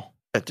it tomorrow.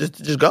 Yeah,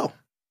 just go.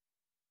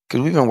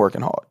 Because we've been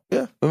working hard.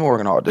 Yeah. We've been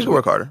working hard. Just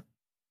work harder.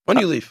 When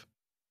do you leave?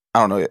 I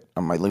don't know yet.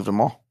 I might leave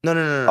tomorrow.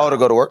 No. Oh, to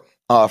go to work?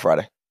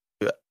 Friday.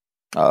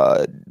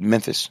 Yeah.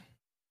 Memphis.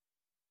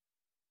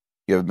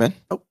 You ever been?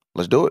 Nope.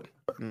 Let's do it.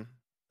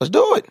 Let's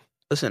do it.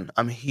 Listen,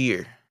 I'm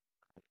here.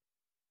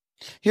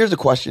 Here's a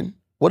question.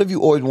 What have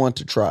you always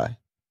wanted to try?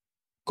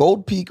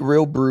 Gold Peak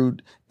Real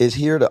Brewed is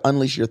here to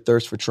unleash your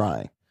thirst for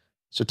trying.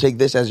 So take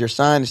this as your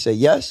sign to say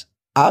yes,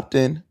 opt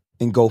in,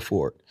 and go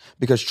for it.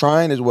 Because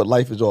trying is what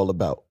life is all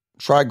about.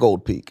 Try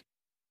Gold Peak.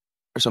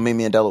 So meet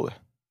me in Delaware.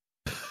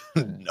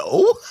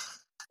 No.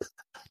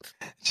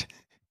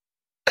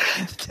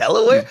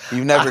 Delaware?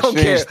 You've never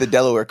experienced the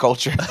Delaware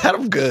culture.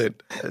 I'm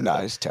good. No,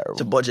 it's terrible.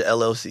 It's a bunch of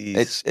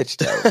LLCs. It's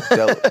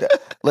terrible.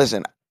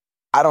 Listen,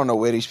 I don't know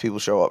where these people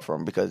show up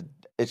from because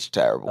it's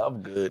terrible.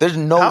 I'm good. There's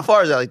no. How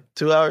far is that? Like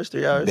 2 hours,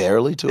 3 hours?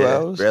 Barely 2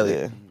 hours. Barely.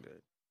 Yeah.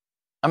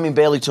 I mean,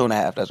 barely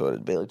 2.5. That's what it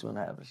is. Barely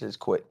 2.5. It's just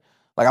quick.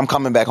 Like, I'm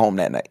coming back home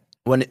that night.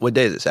 What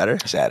day is it?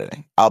 Saturday?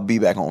 Saturday. I'll be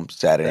back home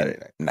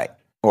Saturday night.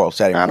 Well,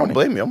 Saturday morning. I don't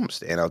blame you. I'm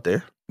staying out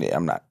there. Yeah,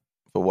 I'm not.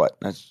 For what?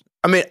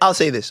 I mean, I'll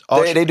say this.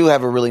 They do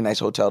have a really nice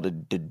hotel, the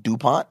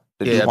DuPont.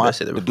 Yeah, DuPont, I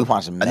said that the before.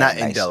 DuPont's mad Not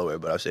nice. in Delaware,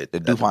 but I'll say The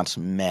DuPont's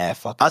mad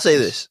fucking I'll say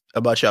nice. this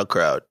about y'all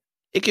crowd.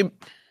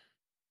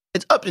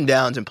 It's up and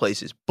downs in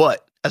places,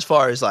 but as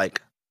far as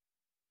like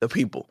the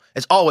people,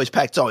 it's always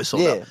packed, it's always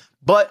sold out.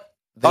 But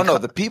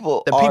the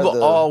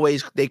people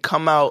always, they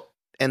come out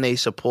and they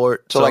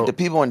support. So like the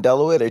people in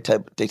Delaware, they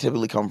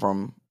typically come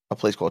from a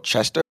place called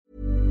Chester.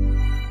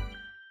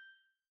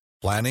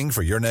 Planning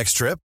for your next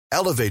trip?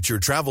 Elevate your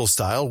travel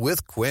style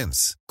with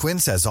Quince.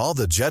 Quince has all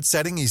the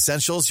jet-setting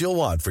essentials you'll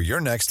want for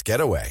your next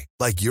getaway,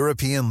 like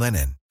European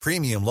linen,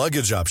 premium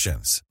luggage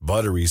options,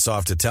 buttery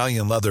soft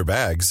Italian leather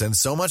bags, and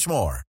so much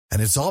more.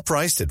 And it's all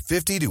priced at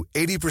 50 to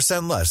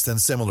 80% less than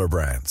similar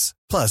brands.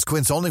 Plus,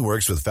 Quince only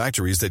works with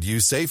factories that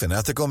use safe and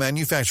ethical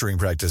manufacturing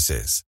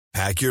practices.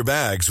 Pack your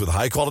bags with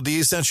high-quality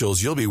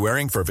essentials you'll be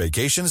wearing for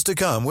vacations to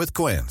come with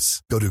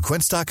Quince. Go to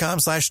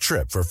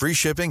quince.com/trip for free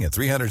shipping and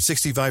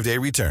 365-day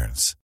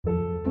returns.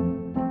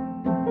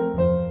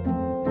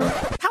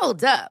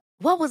 Hold up.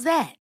 What was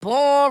that?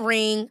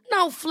 Boring.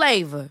 No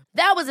flavor.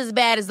 That was as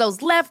bad as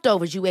those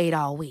leftovers you ate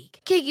all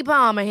week. Keke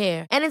Palmer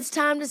here, and it's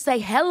time to say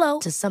hello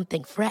to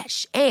something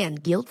fresh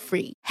and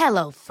guilt-free.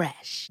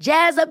 HelloFresh.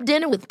 Jazz up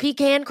dinner with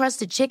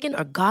pecan-crusted chicken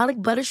or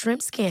garlic butter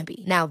shrimp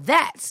scampi. Now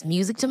that's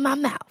music to my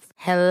mouth.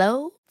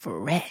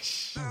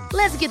 HelloFresh.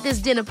 Let's get this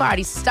dinner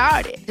party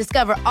started.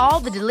 Discover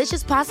all the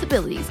delicious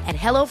possibilities at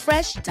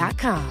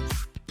HelloFresh.com.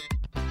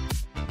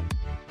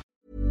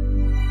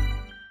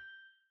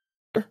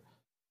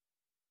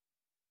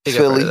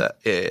 Philly.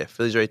 Yeah,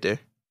 Philly's right there.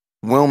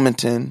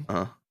 Wilmington,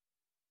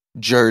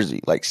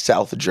 Jersey, like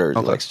South Jersey,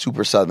 like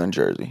super Southern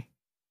Jersey.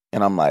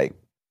 And I'm like,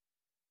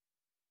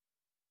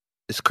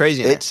 it's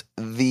crazy. It's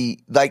I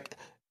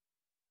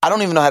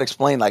don't even know how to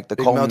explain like the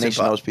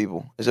culmination of those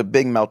people. It's a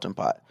big melting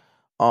pot.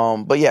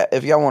 But yeah,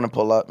 if y'all want to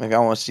pull up, if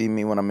y'all want to see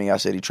me when I'm in y'all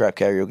city,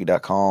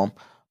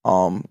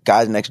 trapkaraoke.com.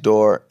 Guys Next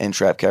Door and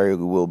Trap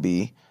Karaoke will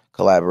be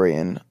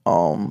collaborating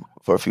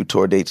for a few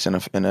tour dates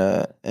in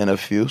a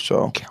few.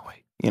 So can't wait.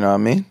 You know what I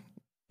mean?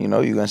 You know,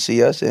 you're gonna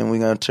see us and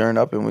we're gonna turn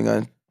up and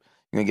you're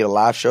gonna get a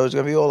live show. It's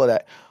gonna be all of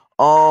that.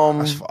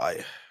 That's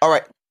fire. All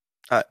right,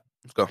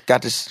 let's go.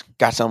 Got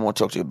something I want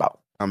to talk to you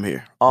about. I'm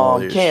here.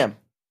 Cam,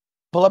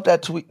 pull up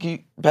that tweet. Can you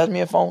pass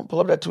me a phone?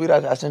 Pull up that tweet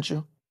I sent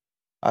you.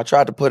 I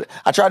tried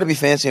to be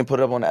fancy and put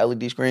it up on the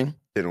LED screen.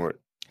 Didn't work.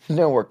 It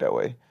didn't work that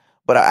way.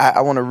 But I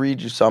want to read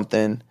you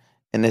something,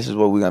 and this is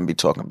what we're gonna be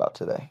talking about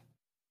today.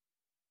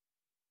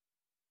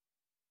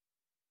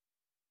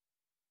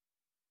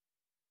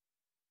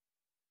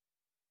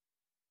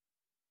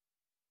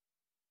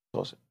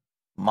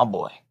 My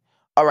boy.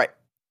 All right.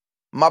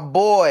 My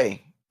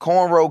boy,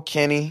 Cornrow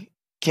Kenny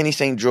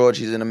St. George.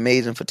 He's an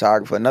amazing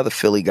photographer, another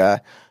Philly guy.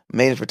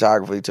 Amazing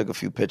photographer. He took a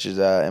few pictures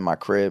in my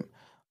crib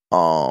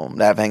that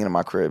I have hanging in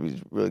my crib.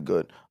 He's really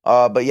good.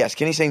 But yes,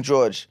 Kenny St.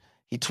 George,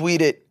 he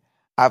tweeted,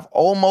 "I've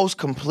almost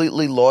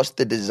completely lost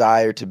the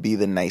desire to be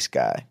the nice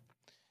guy."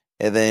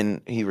 And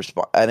then he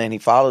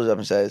follows up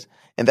and says,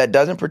 "And that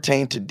doesn't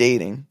pertain to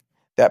dating.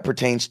 That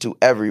pertains to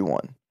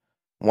everyone.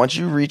 Once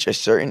you reach a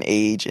certain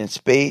age and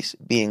space,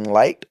 being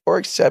liked or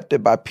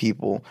accepted by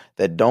people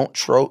that don't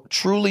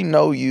truly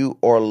know you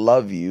or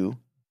love you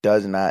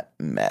does not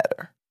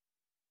matter."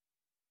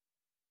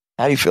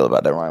 How do you feel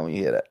about that, Ryan, when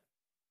you hear that?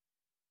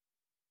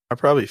 I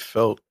probably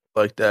felt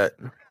like that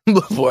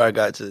before I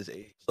got to this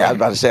age. Yeah, I was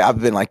about to say,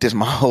 I've been like this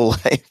my whole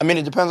life. I mean,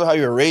 it depends on how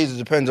you were raised. It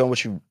depends on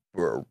what you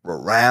were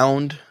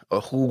around or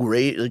who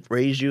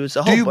raised you. It's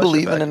a whole Do you bunch of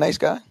believe in a factors. nice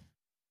guy?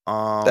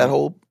 That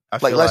whole... I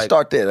feel let's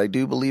start there. Like, do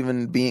you believe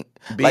in being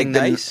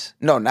nice?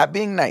 No, not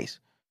being nice.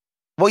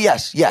 Well,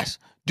 yes.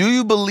 Do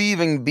you believe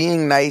in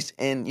being nice?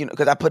 And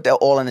because I put that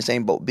all in the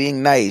same boat.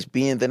 Being nice,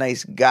 being the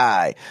nice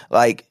guy.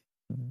 Like,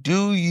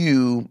 do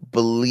you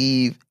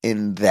believe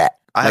in that?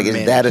 I have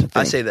manners. That a thing?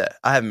 I say that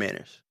I have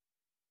manners.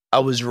 I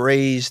was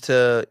raised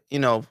to,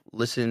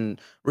 listen,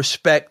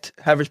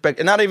 have respect,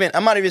 and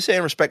I'm not even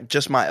saying respect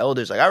just my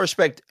elders. Like, I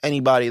respect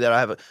anybody that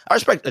I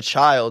respect a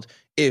child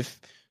if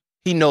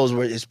he knows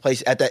where his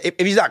place at that.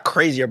 If he's not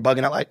crazy or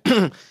bugging out, like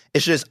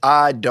it's just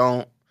I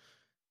don't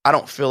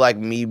feel like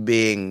me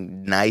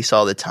being nice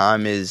all the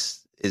time is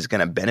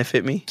gonna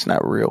benefit me. It's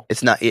not real.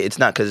 It's not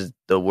because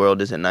the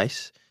world isn't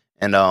nice.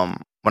 And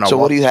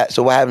what do you have?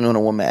 So what happens when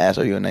a woman asks,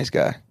 "Are you a nice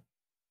guy?"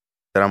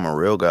 That I'm a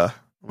real guy.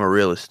 I'm a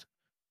realist.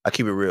 I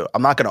keep it real.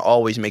 I'm not gonna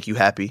always make you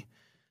happy.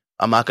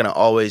 I'm not gonna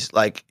always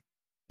like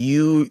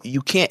you.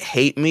 You can't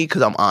hate me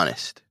because I'm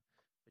honest.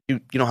 You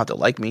don't have to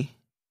like me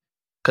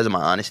because of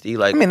my honesty.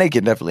 Like, I mean, they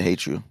can definitely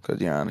hate you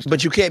because you're honest.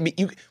 But you can't be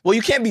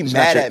you can't be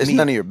mad at me. It's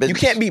none of your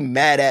business. You can't be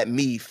mad at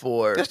me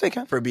for Yes, they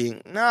can. for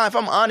being if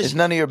I'm honest. It's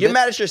none of your You're business.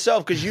 mad at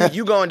yourself because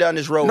you going down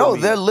this road. No,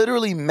 with me. they're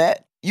literally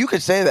mad. You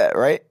could say that,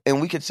 right?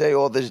 And we could say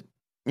all this,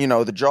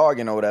 the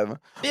jargon or whatever.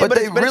 Yeah, but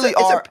they really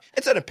are.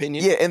 It's an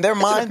opinion. Yeah, in their It's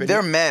an mind, opinion.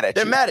 they're mad at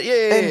you. They're mad at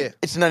yeah.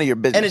 It's none of your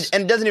business.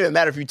 And it doesn't even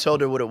matter if you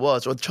told her what it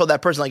was or told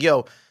that person like,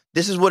 yo,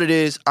 this is what it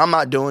is. I'm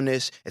not doing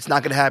this. It's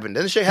not gonna happen.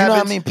 Then the shit you know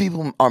happens. how many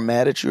people are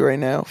mad at you right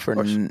now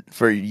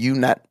for you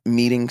not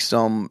meeting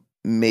some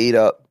made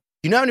up?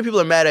 You know how many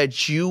people are mad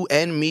at you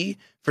and me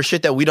for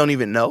shit that we don't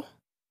even know?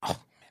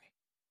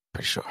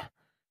 Pretty sure.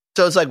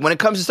 So it's like when it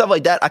comes to stuff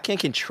like that, I can't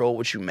control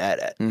what you're mad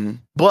at.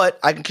 But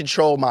I can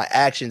control my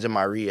actions and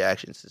my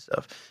reactions and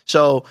stuff.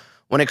 So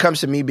when it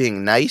comes to me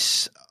being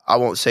nice, I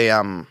won't say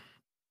I'm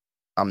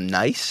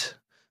nice.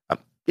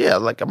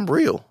 I'm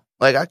real.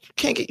 Like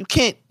you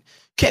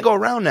can't go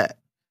around that.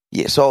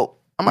 Yeah, so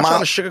I'm not trying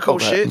to sugarcoat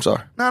shit. I'm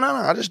sorry. No.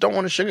 I just don't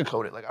want to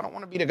sugarcoat it. Like I don't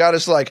want to be the guy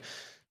that's like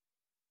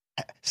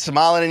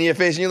smiling in your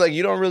face and you're like,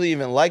 you don't really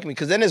even like me.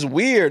 Because then it's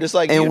weird. It's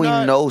like, and we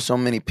know so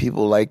many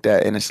people like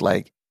that, and it's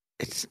like,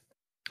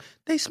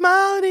 they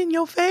smiling in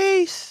your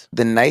face.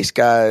 The nice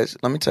guys,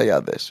 let me tell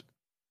y'all this.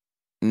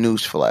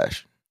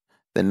 Newsflash.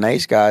 The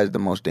nice guy is the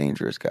most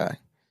dangerous guy.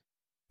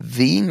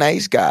 The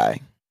nice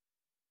guy,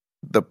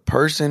 the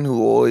person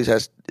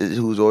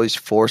who's always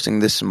forcing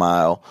the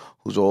smile,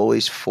 who's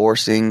always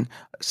forcing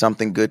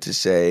something good to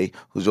say,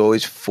 who's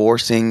always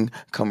forcing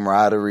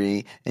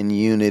camaraderie and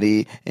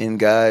unity, and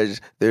guys,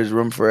 there's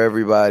room for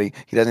everybody.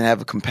 He doesn't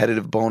have a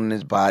competitive bone in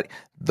his body.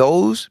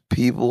 Those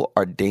people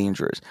are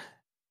dangerous.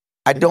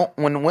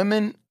 When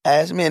women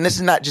ask me, and this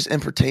is not just in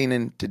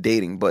pertaining to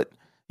dating, but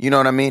you know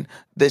what I mean?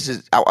 This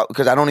is,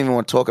 because I don't even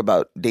want to talk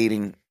about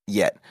dating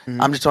yet.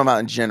 I'm just talking about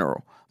in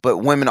general. But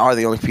women are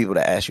the only people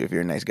that ask you if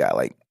you're a nice guy.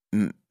 Like,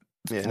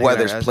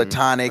 whether it's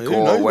platonic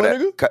or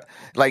whatever.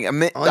 Like,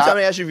 only time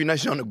they ask you if you're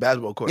nice, you're on the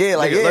basketball court. Yeah,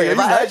 like, if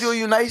I ask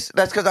you nice,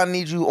 that's because I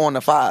need you on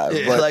the 5.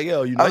 Yeah, but like,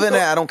 yo, you nice other than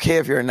that, I don't care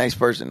if you're a nice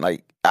person.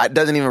 Like, it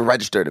doesn't even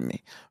register to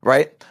me,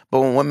 right?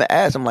 But when women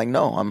ask, I'm like,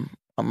 no, I'm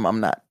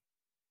not.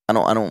 I'm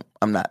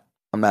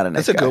not a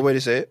nice guy. That's a good way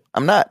to say it.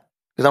 I'm not.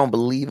 Because I don't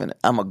believe in it.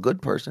 I'm a good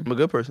person. I'm a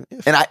good person.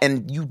 Yeah.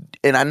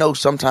 And I know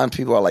sometimes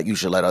people are like, you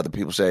should let other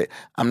people say it.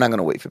 I'm not going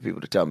to wait for people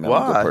to tell me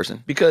I'm a good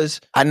person.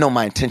 Because I know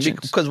my intentions.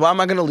 Because why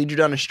am I going to lead you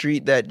down the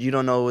street that you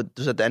don't know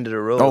what's at the end of the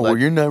road? Oh, well,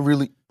 you're not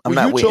really. I'm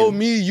not waiting. You told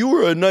me you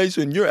were a nice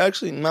one. You're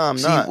actually, I'm not.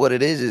 See, what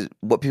it is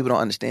what people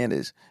don't understand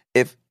is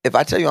if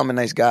I tell you I'm a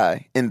nice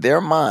guy, in their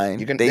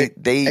mind,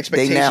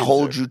 they now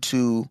hold you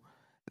to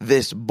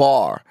this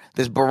bar,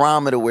 this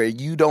barometer where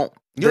you don't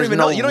even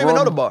know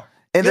the bar.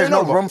 And there's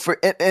no room for,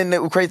 and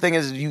the crazy thing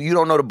is you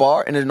don't know the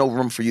bar, and there's no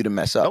room for you to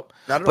mess up. Nope,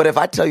 not at all. But if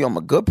I tell you I'm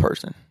a good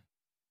person,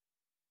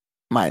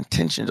 my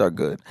intentions are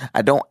good.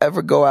 I don't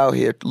ever go out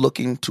here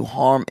looking to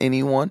harm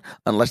anyone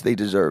unless they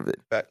deserve it.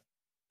 Right.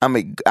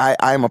 I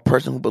am a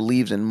person who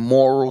believes in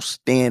moral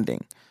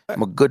standing. Right.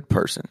 I'm a good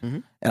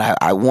person, and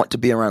I want to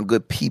be around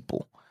good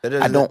people.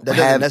 That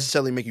doesn't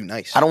necessarily make you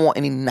nice. I don't want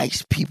any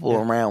nice people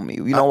around me.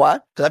 You know why?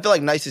 Because I feel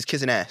like nice is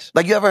kissing ass.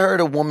 Like, you ever heard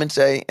a woman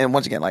say, and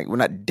once again, like, we're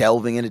not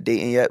delving into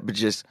dating yet, but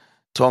just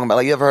talking about,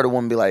 like, you ever heard a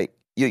woman be like,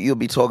 you'll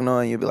be talking to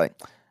her and you'll be like,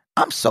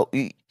 I'm so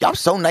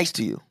nice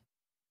to you.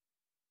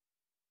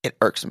 It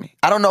irks me.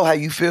 I don't know how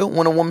you feel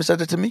when a woman says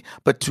that to me,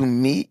 but to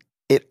me,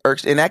 it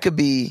irks. And that could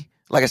be,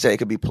 like I said, it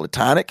could be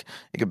platonic.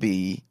 It could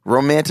be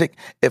romantic.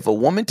 If a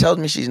woman tells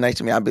me she's nice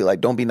to me, I'd be like,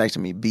 don't be nice to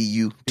me. Be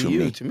you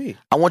to me.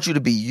 I want you to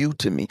be you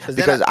to me.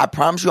 Because I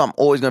promise you, I'm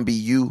always going to be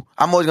you.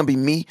 I'm always going to be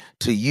me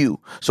to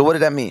you. So what does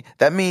that mean?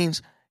 That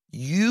means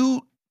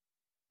the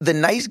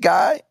nice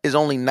guy is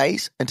only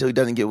nice until he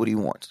doesn't get what he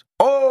wants.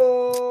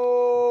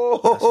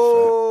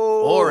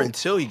 Or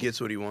until he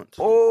gets what he wants.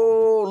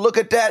 Oh, look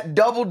at that.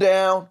 Double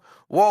down.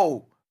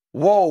 Whoa.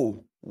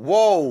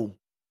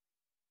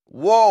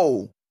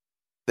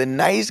 The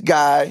nice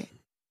guy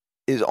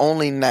is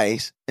only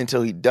nice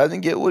until he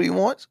doesn't get what he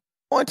wants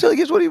or until he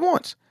gets what he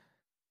wants.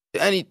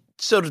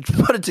 So to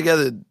put it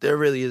together, there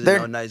really isn't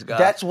no nice guy.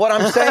 That's what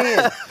I'm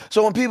saying.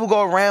 So when people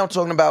go around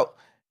talking about,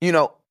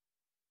 the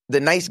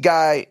nice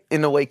guy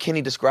in the way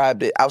Kenny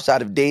described it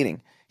outside of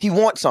dating, he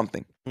wants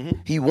something.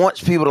 He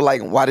wants people to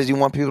like him. Why does he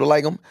want people to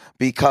like him?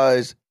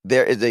 Because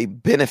there is a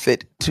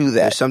benefit to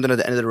that. There's something at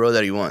the end of the road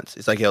that he wants.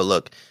 It's like, yo,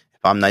 look,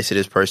 if I'm nice to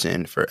this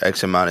person for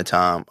X amount of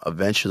time,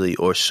 eventually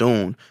or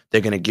soon,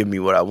 they're going to give me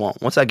what I want.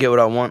 Once I get what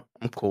I want,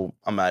 I'm cool.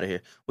 I'm out of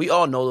here. We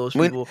all know those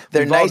people.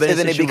 They're nice and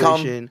then they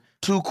become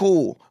too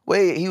cool.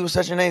 Wait, he was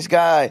such a nice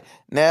guy.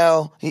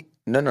 Now,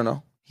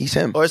 no. He's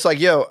him. Or it's like,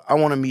 yo, I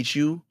want to meet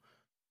you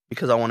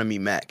because I want to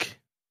meet Mac.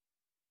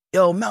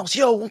 Yo, Mouse,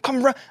 yo,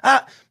 come around.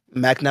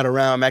 Mac not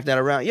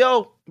around.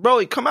 Yo,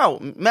 bro, come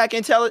out. Mac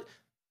ain't tell it.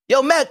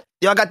 Yo, Mac,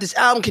 I got this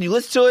album. Can you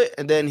listen to it?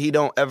 And then he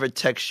don't ever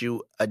text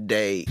you a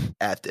day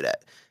after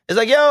that. It's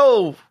like,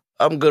 yo,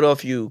 I'm good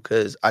off you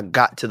because I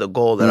got to the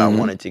goal that I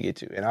wanted to get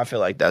to. And I feel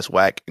like that's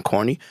whack and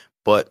corny,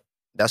 but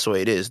that's the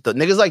way it is. The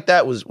niggas like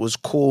that was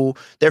cool.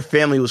 Their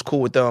family was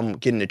cool with them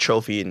getting the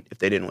trophy and if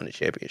they didn't win the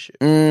championship.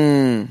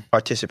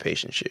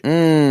 Participation shit,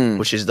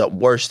 which is the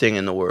worst thing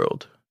in the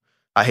world.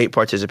 I hate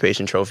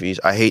participation trophies.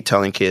 I hate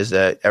telling kids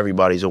that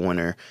everybody's a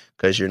winner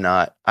because you're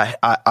not.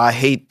 I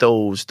hate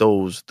those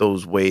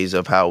ways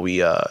of how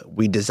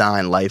we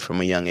design life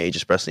from a young age,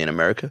 especially in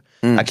America.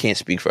 I can't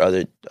speak for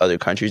other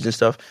countries and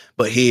stuff,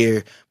 but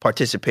here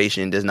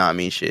participation does not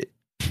mean shit.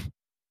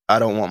 I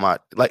don't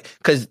want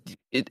because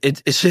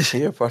it's just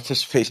here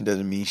participation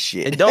doesn't mean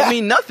shit. It don't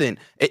mean nothing.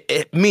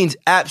 It means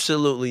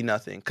absolutely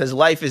nothing because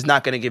life is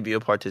not going to give you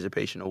a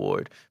participation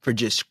award for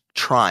just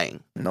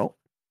trying. Nope.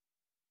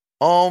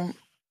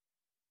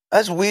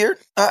 That's weird.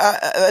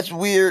 That's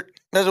weird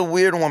That's a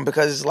weird one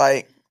because it's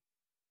like,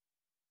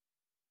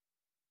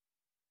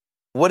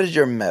 what is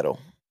your medal,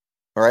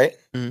 right?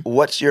 Mhm.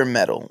 What's your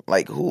medal?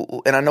 Like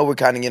who? And I know we're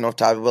kind of getting off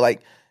topic, but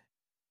like,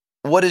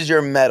 what is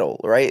your medal,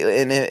 right?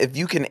 And if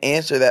you can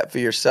answer that for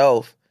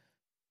yourself,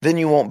 then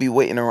you won't be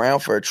waiting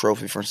around for a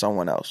trophy from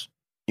someone else.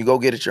 You go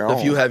get it your So own.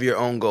 if you have your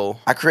own goal.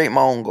 I create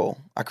my own goal.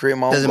 I create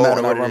my own Doesn't goal matter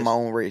and I what it run is. my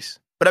own race.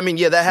 But I mean,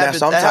 yeah, that Now, happens.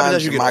 That happens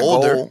as you get my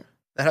older. goal-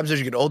 That happens as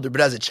you get older.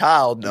 But as a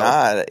child, no.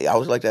 Nah, I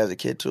was like that as a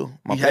kid too.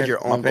 You had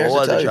your own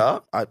goal as a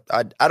child.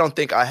 I don't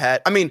think I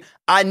had. I mean,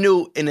 I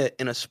knew in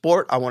a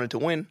sport I wanted to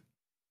win.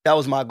 That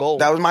was my goal.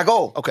 That was my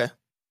goal. Okay.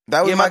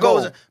 That was Yeah, my goal.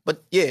 wasn't-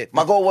 but yeah,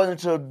 My goal wasn't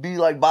to be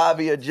like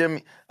Bobby or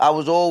Jimmy. I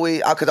was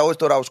always, because I always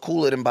thought I was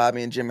cooler than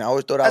Bobby and Jimmy. I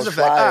always thought I that's was a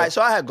fact. flyer. All right,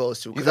 so I had goals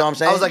too. 'Cause You know what I'm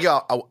saying? I was like,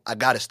 yo, I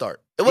got to start.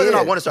 It wasn't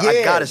I want to start.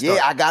 I got to start.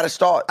 Yeah, I got to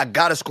start. I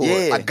got to score.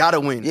 Yeah. I got to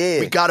win.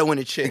 Yeah. We got to win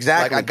a shit.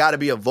 Exactly. Like, I got to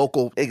be a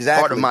vocal part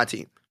Exactly. of my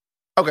team.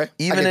 Okay. I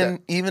even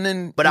get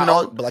in, that.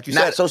 But but like you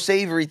not said, so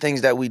savory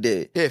things that we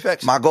did. yeah,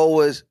 facts. My goal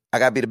was I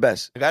got to be the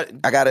best.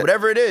 I got it.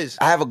 Whatever it is.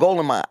 I have a goal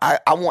in mind.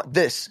 I want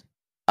this.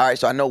 All right,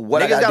 so I know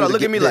what I Niggas got to gotta do look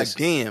to at me get like, this.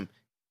 damn.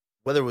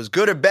 Whether it was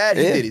good or bad,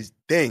 he Yeah. did his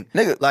thing.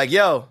 Nigga. Like,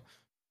 yo,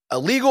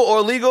 illegal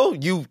or legal,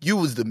 you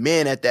was the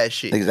man at that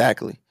shit.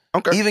 Exactly.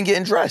 Okay. Even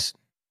getting dressed.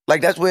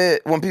 Like that's where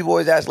when people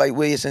always ask like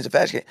where your sense of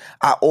fashion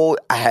came,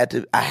 I had to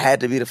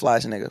be the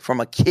flyest nigga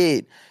from a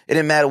kid. It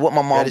didn't matter what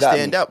my You mom had to got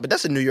stand me. out. But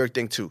that's a New York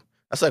thing too.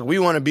 That's like we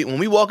want to be when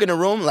we walk in a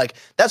room. Like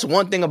that's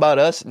one thing about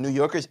us New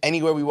Yorkers.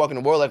 Anywhere we walk in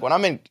the world, like when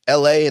I'm in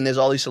LA and there's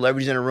all these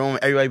celebrities in a room,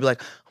 everybody be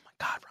like, "Oh my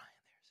God, Ryan,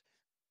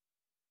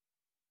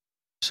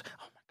 there's oh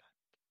my God,"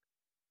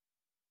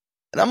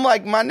 and I'm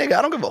like, "My nigga,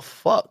 I don't give a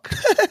fuck."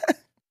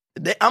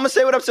 I'm gonna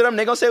say what up to them.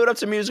 They gonna say what up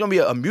to me. It's gonna be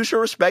a mutual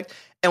respect.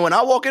 And when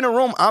I walk in a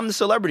room, I'm the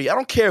celebrity. I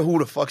don't care who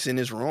the fuck's in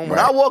this room. When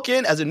Right. I walk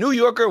in as a New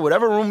Yorker,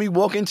 whatever room we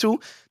walk into,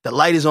 the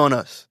light is on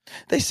us.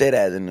 They say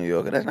that as a New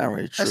Yorker. That's not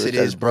really true. Yes, it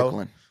That's is, bro.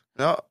 Brooklyn.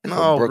 No, It's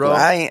no, Brooklyn. bro.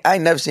 I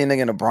ain't never seen a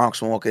nigga in the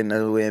Bronx walking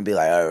nowhere and be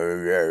like,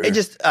 It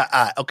just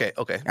okay.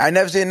 I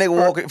never seen a nigga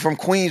walking from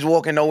Queens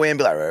walking nowhere and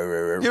be like,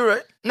 You're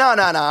right. No.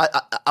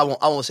 I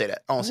won't say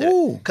that. I won't say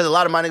Ooh. that because a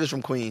lot of my niggas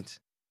from Queens.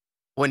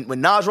 When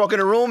Nas walk in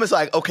the room, it's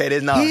like okay,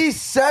 there's Nas. He's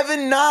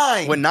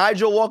 7'9". When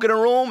Nigel walk in the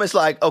room, it's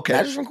like okay,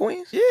 Nigel's from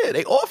Queens? yeah,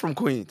 they all from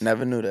Queens.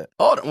 Never knew that.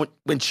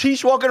 When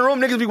Cheech walk in the room,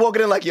 niggas be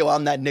walking in like yo,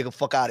 I'm that nigga.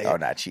 Fuck out of here. Oh,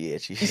 not Chi. You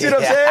see what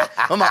I'm saying?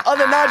 When my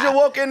other Nigel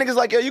walk in, niggas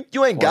like, yo,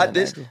 you ain't got that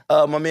this.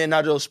 Nigel? My man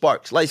Nigel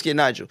Sparks, light skinned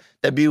Nigel,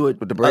 that be with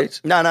the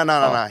braids?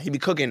 No. He be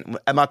cooking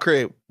at my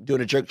crib,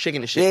 doing a jerk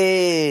chicken and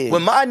shit. Yeah.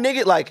 When my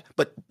nigga, like,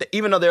 but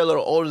even though they're a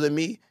little older than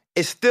me,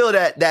 it's still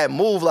that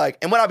move, like,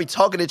 and when I be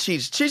talking to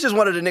Cheech is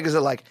one of the niggas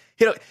that like,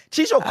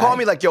 Cheech will call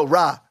me like, yo,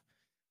 Ra,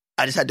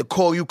 I just had to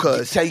call you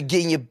cause Tell you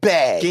get in your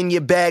bag. get in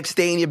your bag,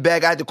 stay in your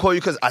bag. I had to call you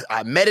because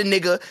I met a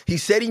nigga. He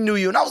said he knew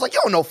you. And I was like,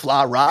 you don't know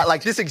Fly Rod.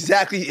 Like, this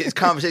exactly is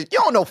conversation. You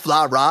don't know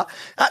Fly Rod.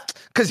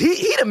 Because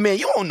he the man.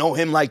 You don't know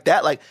him like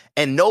that. Like,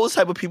 and those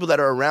type of people that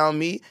are around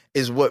me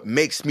is what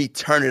makes me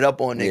turn it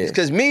up on niggas. Yeah.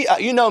 Because me,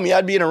 you know me,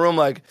 I'd be in a room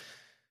like,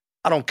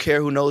 I don't care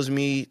who knows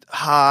me.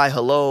 Hi,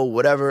 hello,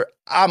 whatever.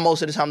 I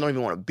most of the time don't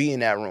even want to be in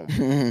that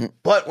room.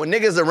 But when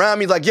niggas around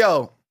me like,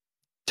 yo,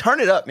 turn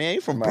it up, man.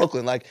 You from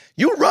Brooklyn. Like,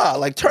 you raw.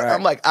 Like, turn. Right.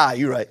 I'm like,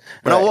 you're right.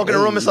 When I Right. walk in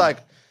the room, it's Hey. like,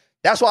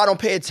 that's why I don't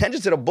pay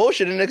attention to the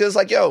bullshit. And niggas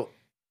like, yo,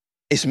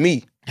 it's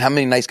me. How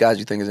many nice guys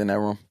you think is in that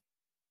room?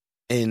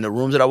 In the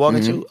rooms that I walk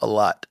into, a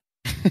lot.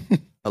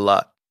 A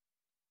lot.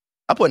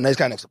 I put a nice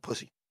guy next to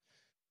pussy.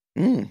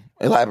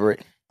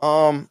 Elaborate.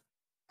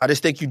 I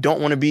just think you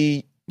don't want to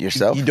be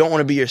Yourself? You don't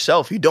want to be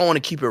yourself. You don't want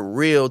to keep it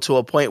real to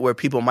a point where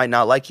people might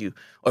not like you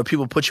or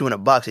people put you in a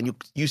box and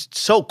you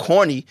so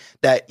corny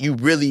that you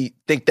really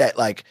think that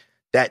like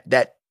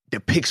that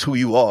depicts who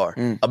you are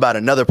about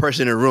another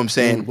person in the room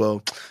saying,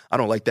 well, I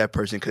don't like that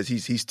person because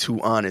he's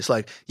too honest.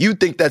 Like you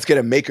think that's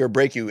gonna make or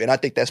break you, and I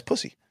think that's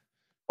pussy.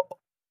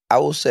 I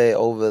will say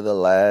over the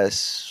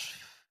last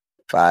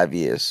 5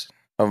 years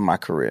of my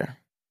career,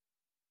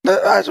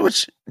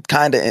 which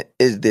kind of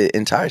is the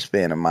entire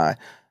span of my,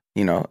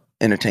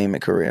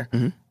 entertainment career,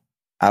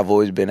 I've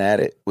always been at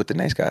it with the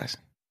nice guys.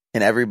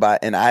 And everybody,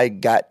 and I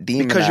got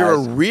demonized. Because you're a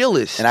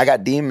realist. And I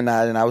got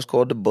demonized, and I was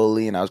called the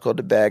bully, and I was called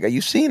the bad guy.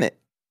 You've seen it.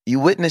 You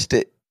witnessed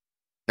it.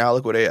 Now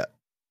look where they at.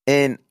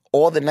 And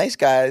all the nice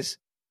guys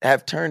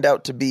have turned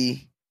out to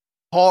be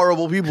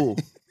Horrible people.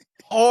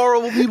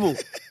 Horrible people.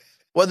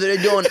 Whether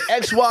they're doing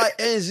X, Y,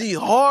 and Z,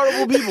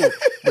 horrible people.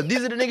 But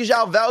these are the niggas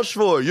y'all vouch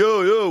for.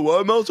 Yo,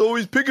 why Mouse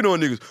always picking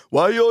on niggas?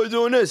 Why you always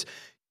doing this?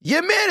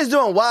 Your man is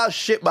doing wild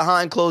shit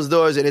behind closed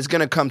doors, and it's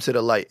gonna come to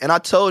the light. And I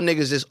told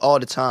niggas this all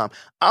the time.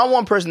 I'm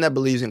one person that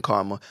believes in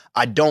karma.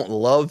 I don't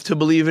love to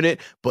believe in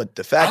it, but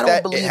the fact I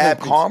that don't believe it in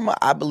happens, karma.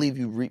 I believe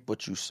you reap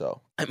what you sow.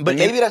 But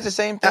Maybe that's the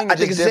same thing. I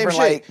think just it's the same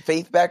different, shit. like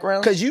faith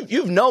backgrounds. Because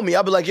you've known me.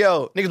 I'll be like,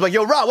 yo, niggas be like,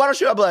 yo, Rob, why don't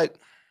you? I'll be like,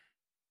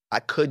 I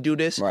could do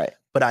this, Right.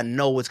 but I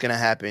know what's gonna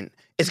happen.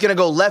 It's gonna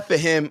go left for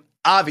him,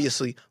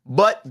 obviously.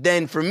 But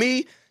then for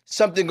me,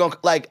 something going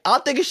like I'll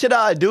think of shit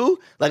I do.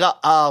 Like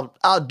I'll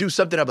do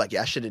something. I'm like,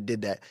 yeah, I should have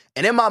did that.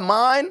 And in my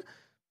mind,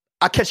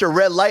 I catch a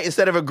red light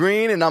instead of a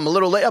green and I'm a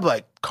little late, I'm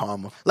like,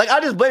 karma. Like,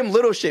 I just blame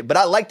little shit, but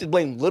I like to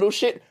blame little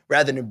shit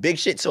rather than big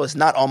shit, so it's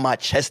not on my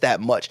chest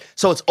that much.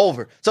 So it's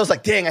over. So it's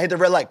like, dang, I hit the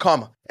red light,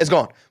 karma. It's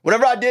gone.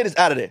 Whatever I did is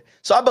out of there.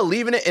 So I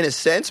believe in it in a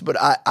sense, but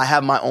I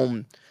have my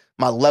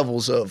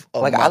levels of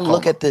like, I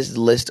look at this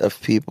list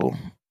of people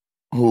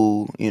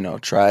who,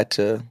 tried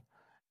to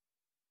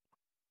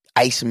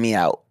ice me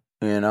out,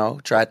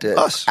 tried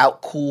to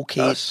out-cool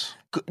kids.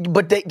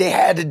 But they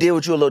had to deal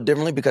with you a little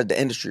differently because the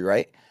industry,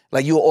 right?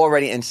 Like, you were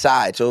already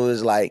inside, so it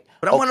was like...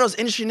 But I'm one of those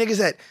industry niggas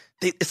that,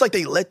 it's like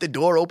they let the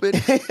door open,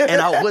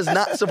 and I was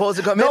not supposed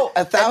to come in. No, 1,000%.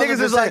 And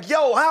niggas is like,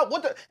 yo, how,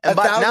 what the... And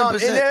now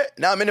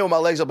I'm in there with my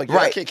legs up, like, yo,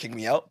 I can't kick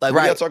me out. Like,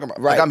 what are y'all talking about?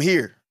 Right. Like, I'm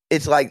here.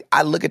 It's like,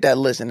 I look at that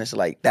list, and it's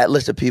like, that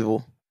list of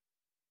people,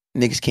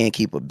 niggas can't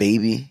keep a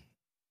baby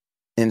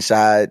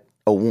inside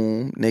a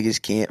womb.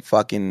 Niggas can't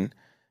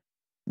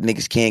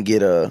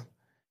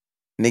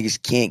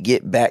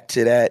get back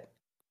to that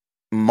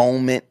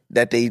moment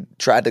that they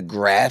tried to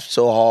grasp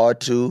so hard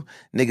to.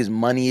 Niggas'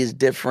 money is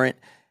different.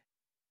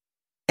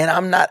 And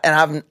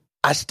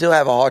I still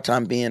have a hard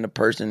time being the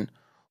person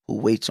who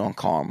waits on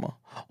karma,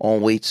 or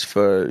waits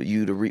for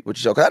you to reap what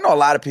you sow. Because I know a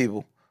lot of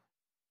people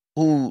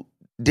who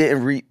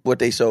didn't reap what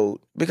they sowed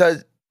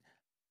because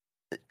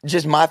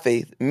just my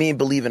faith, me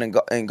believing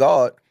in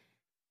God,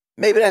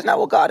 maybe that's not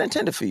what God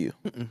intended for you.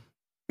 Mm-mm.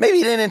 Maybe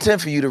he didn't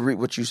intend for you to reap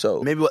what you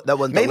sowed. Maybe that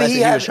wasn't the lesson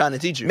he was trying to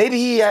teach you. Maybe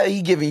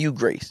he giving you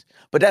grace.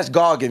 But that's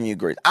God giving you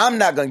grace. I'm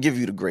not going to give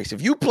you the grace.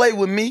 If you play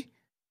with me,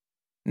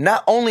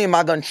 not only am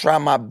I going to try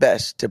my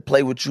best to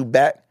play with you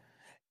back,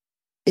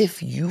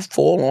 if you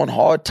fall on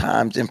hard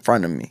times in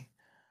front of me,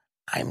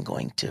 I'm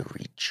going to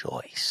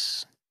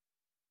rejoice.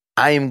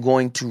 I am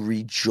going to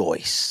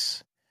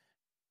rejoice.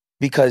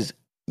 Because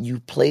you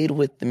played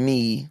with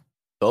me.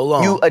 So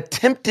long. You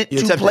attempted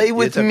to play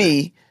with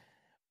me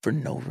for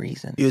no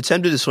reason. You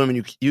attempted to swim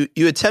and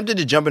you attempted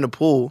to jump in the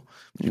pool.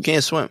 You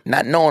can't swim.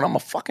 Not knowing I'm a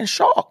fucking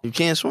shark. You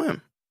can't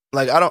swim.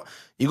 Like,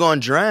 you're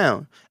gonna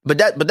drown. But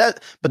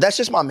that's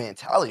just my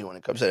mentality when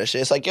it comes to that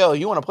shit. It's like, yo,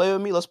 you wanna play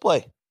with me? Let's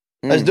play.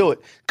 Let's do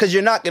it. Cause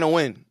you're not gonna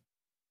win.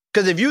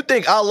 Cause if you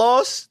think I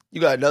lost,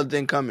 you got another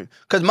thing coming.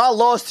 Cause my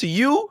loss to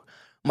you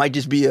might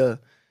just be a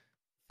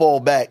fall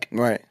back.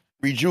 Right.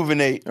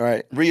 Rejuvenate.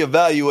 Right.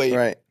 Reevaluate.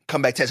 Right.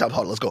 Come back 10 times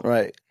harder. Let's go.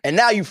 Right. And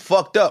now you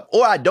fucked up.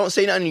 Or I don't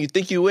say nothing and you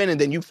think you win and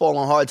then you fall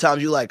on hard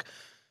times. You like,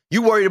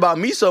 you worried about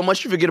me so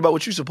much you forget about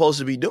what you're supposed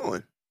to be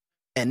doing.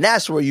 And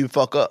that's where you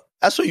fuck up.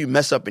 That's where you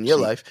mess up in your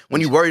life when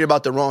you worried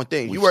about the wrong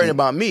thing. You worried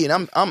about me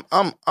and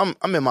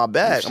I'm in my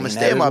bag. I'm gonna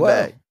stay in my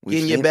bag.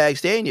 Get in your bag,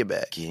 stay in your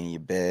bag. Get in your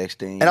bag,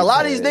 stay in your bag. And a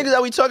lot of these niggas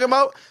that we talking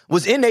about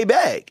was in their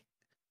bag,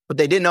 but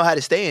they didn't know how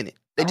to stay in it.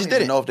 They just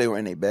didn't know if they were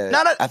in their bag.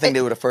 I think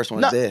they were the first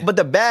ones there. But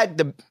the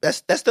bag,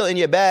 that's still in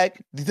your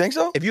bag. Do you think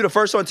so? If you're the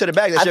first one to the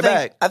bag, that's your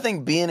bag. I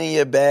think being in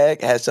your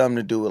bag has something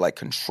to do with like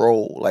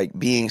control, like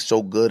being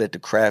so good at the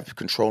craft,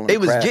 controlling the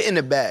craft. They was getting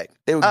the bag.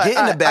 They were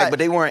getting the bag, but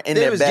they weren't in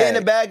their bag. They was getting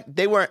the bag.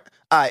 They weren't.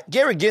 All right,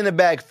 getting the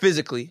bag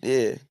physically.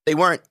 Yeah. They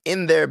weren't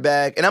in their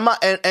bag. And I'm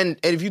not, and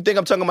if you think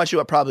I'm talking about you,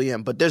 I probably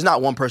am. But there's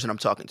not one person I'm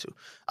talking to.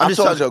 I'm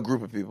just talking to a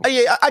group of people.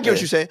 Yeah, I get what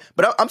you're saying.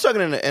 But I'm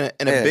talking in a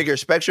bigger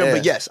spectrum. Yeah.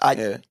 But yes,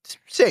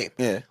 same.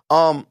 Yeah.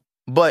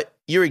 But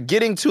you were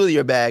getting to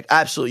your bag.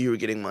 Absolutely, you were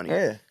getting money.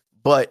 Yeah.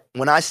 But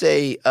when I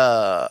say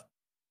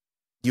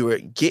you were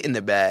getting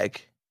the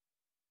bag,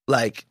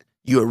 like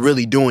you were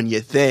really doing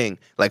your thing,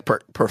 like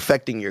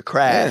perfecting your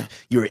craft. Yeah.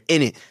 You were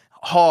in it.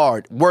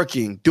 Hard,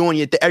 working, doing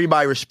your thing.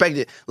 Everybody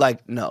respected.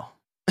 Like, no.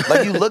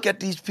 Like, you look at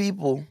these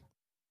people,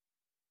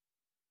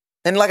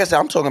 and like I said,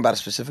 I'm talking about a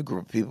specific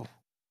group of people.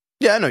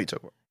 Yeah, I know you're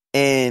talking about.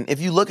 And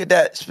if you look at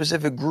that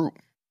specific group,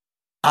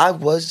 I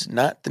was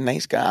not the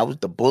nice guy. I was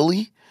the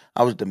bully.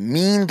 I was the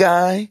mean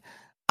guy.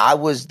 I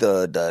was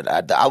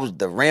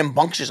the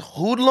rambunctious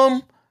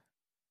hoodlum.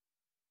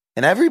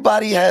 And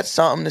everybody had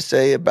something to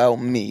say about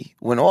me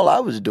when all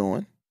I was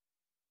doing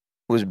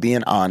was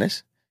being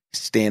honest,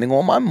 standing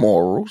on my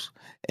morals,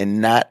 and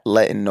not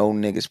letting no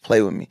niggas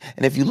play with me.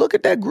 And if you look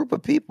at that group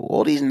of people,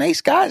 all these nice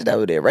guys that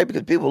were there, right?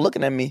 Because people were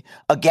looking at me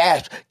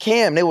aghast.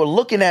 Cam, they were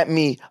looking at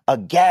me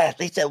aghast.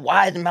 They said,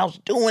 why is Mouse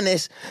doing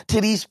this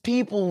to these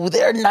people?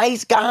 They're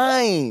nice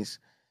guys.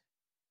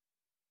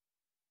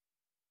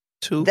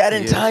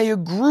 Entire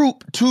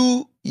group,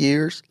 2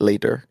 years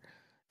later,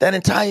 that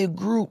entire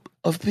group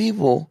of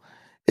people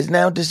is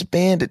now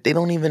disbanded. They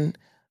don't even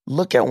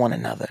look at one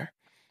another.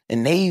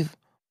 And they've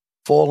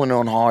fallen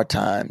on hard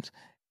times,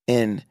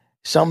 and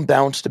some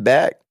bounced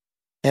back,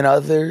 and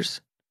others,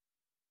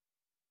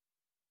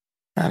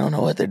 I don't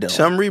know what they're doing.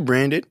 Some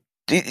rebranded.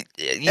 You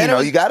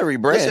got to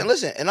rebrand.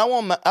 Listen, and I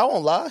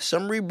won't lie.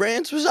 Some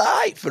rebrands was all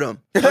right for them.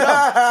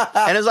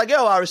 And it's like,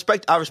 yo, I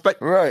respect.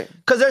 Right.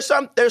 Because there's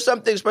some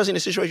things, especially in the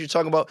situation you're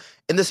talking about,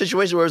 in the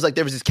situation where it was like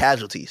there was these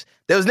casualties.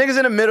 There was niggas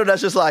in the middle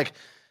that's just like,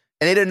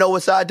 and they didn't know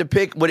what side to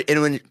pick, when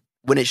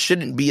it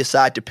shouldn't be a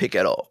side to pick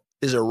at all.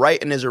 There's a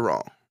right and there's a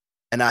wrong.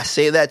 And I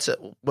say that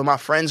when my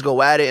friends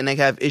go at it and they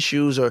have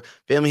issues or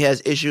family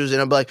has issues,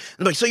 and I'm like,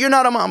 so you're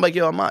not a mom. I'm like,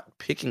 yo, I'm not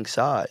picking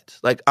sides.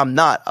 Like, I'm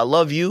not. I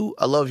love you.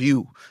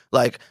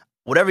 Like,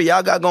 whatever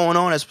y'all got going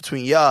on, that's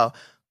between y'all.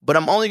 But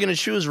I'm only gonna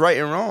choose right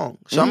and wrong.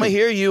 So I'm gonna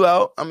hear you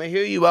out.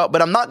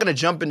 But I'm not gonna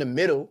jump in the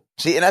middle.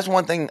 See, and that's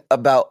one thing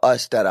about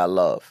us that I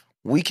love.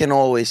 We can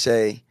always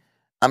say,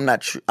 I'm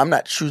not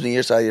choosing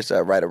your side,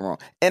 right or wrong.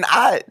 And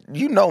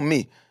you know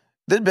me.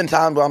 There's been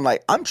times where I'm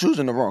like, I'm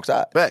choosing the wrong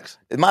side. Facts.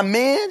 If my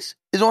man's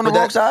is on the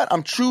wrong side,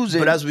 I'm choosing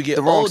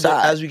the wrong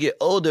side. As we get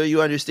older,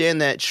 you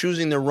understand that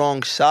choosing the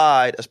wrong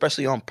side,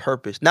 especially on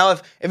purpose. Now,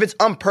 if it's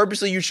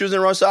unpurposely you choosing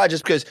the wrong side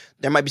just because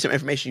there might be some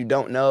information you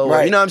don't know,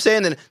 right. Or, you know what I'm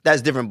saying, then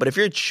that's different. But if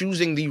you're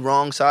choosing the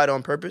wrong side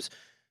on purpose,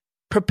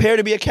 prepare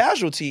to be a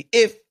casualty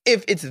if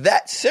it's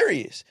that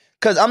serious.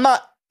 Because I'm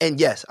not, and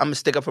yes, I'm going to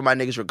stick up for my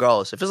niggas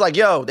regardless. If it's like,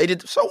 yo, they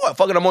did, so what?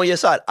 Fucking I'm on your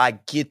side. I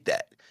get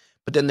that.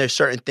 But then there's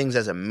certain things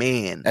as a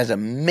man,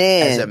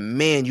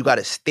 you got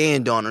to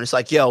stand on. And it's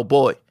like, yo,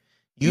 boy,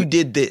 you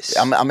did this.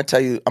 I'm gonna tell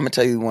you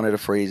one of the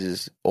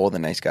phrases all the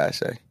nice guys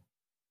say.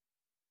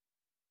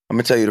 I'm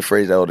gonna tell you the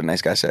phrase that all the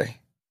nice guys say.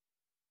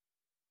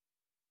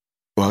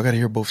 Well, I gotta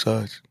hear both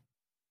sides.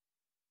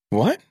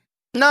 What?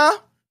 Nah.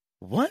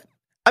 What?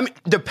 I mean,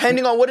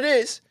 depending on what it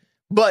is.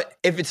 But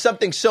if it's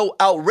something so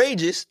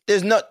outrageous, I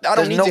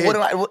don't need to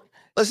hear.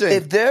 Listen,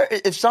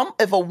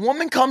 if a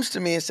woman comes to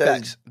me and says,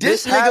 facts.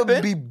 this nigga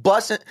happened, be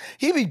busting,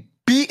 he be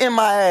beating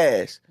my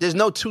ass. There's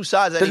no two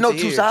sides. There's no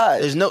two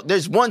sides.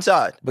 There's one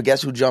side. But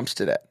guess who jumps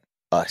to that?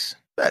 Us.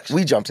 Facts.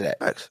 We jump to that.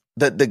 Facts.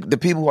 The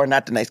people who are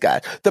not the nice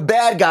guys. The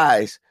bad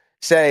guys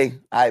say,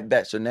 I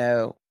bet. So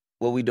now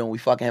what we doing? We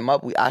fucking him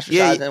up? We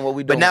ostracizing him? What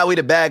we doing? But now we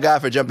the bad guy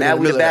for jumping in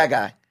the middle. Now we the bad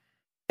guy.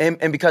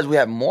 And because we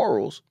have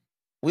morals,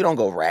 we don't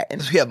go ratting.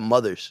 We have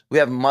mothers. We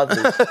have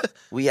fathers.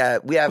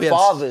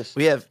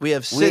 We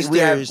have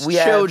sisters,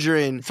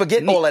 children.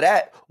 Forget all of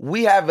that.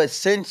 We have a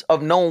sense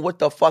of knowing what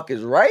the fuck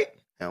is right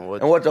and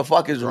what the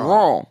fuck is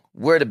wrong.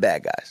 We're the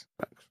bad guys.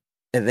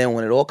 And then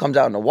when it all comes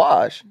out in the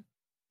wash,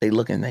 they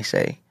look and they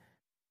say,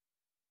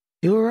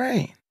 you were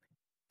right.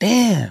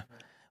 Damn,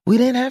 we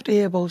didn't have to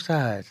hear both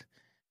sides.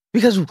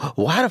 Because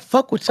why the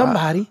fuck would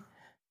somebody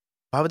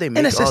why would they make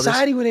in a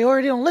society where they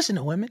already don't listen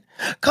to women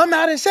come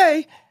out and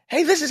say,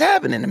 hey, this is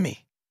happening to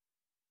me?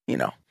 You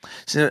know.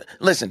 So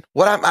listen,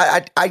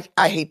 I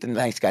hate the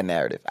nice guy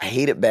narrative. I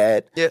hate it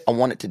bad. Yeah. I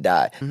want it to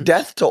die. Mm-hmm.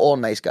 Death to all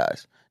nice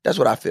guys. That's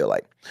what I feel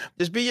like.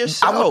 Just be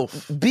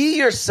yourself. Be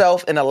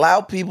yourself and allow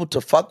people to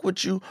fuck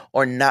with you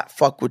or not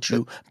fuck with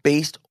you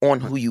based on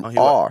who you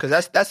are.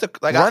 Because that's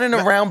running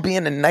around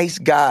being a nice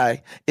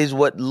guy is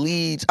what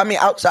leads. I mean,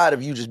 outside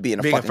of you just being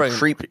a fucking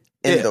creep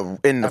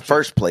in the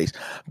first place,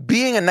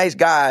 being a nice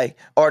guy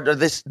or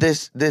this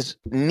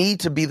need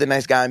to be the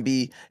nice guy and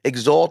be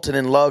exalted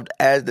and loved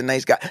as the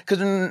nice guy.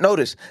 Because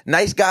notice,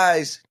 nice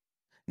guys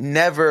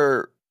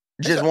never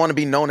just want to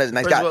be known as a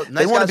nice guy.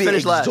 They want to be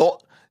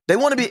exalted. They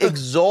want to be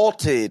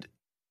exalted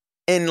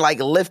and like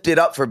lifted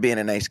up for being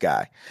a nice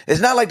guy.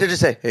 It's not like they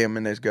just say, "Hey, I'm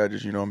a nice guy."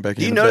 Just I'm back.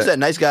 Do you notice that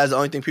nice guys? The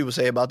only thing people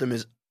say about them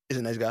is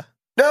a nice guy.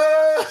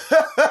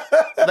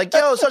 Like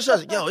such,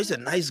 he's a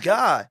nice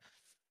guy.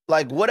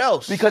 Like what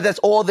else? Because that's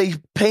all they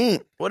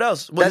paint. What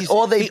else? That's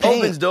all they paint. He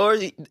opens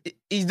doors.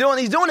 He's doing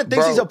the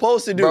things he's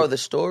supposed to do. Bro, the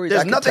stories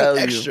there's nothing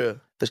extra.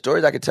 The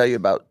stories I could tell you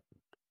about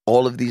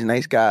all of these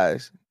nice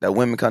guys that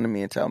women come to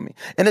me and tell me,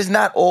 and it's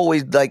not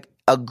always like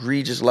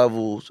egregious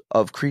levels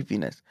of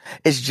creepiness.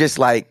 It's just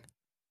like,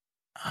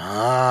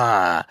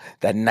 that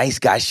nice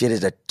guy shit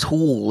is a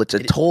tool. It's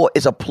a tool.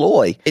 It's a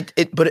ploy.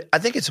 But I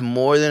think it's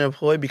more than a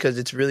ploy because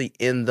it's really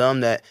in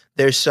them that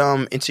there's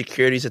some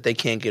insecurities that they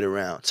can't get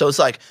around. So it's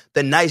like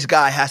the nice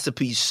guy has to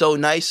be so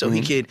nice so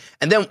he can.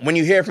 And then when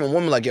you hear from a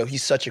woman like, yo,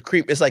 he's such a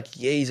creep, it's like,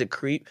 yeah, he's a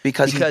creep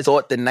because he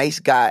thought the nice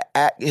guy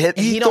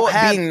he thought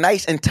being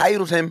nice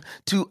entitled him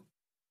to.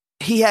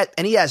 He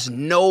has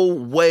no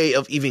way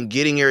of even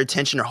getting your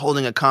attention or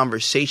holding a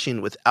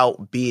conversation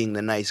without being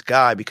the nice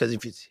guy because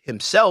if it's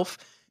himself,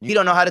 he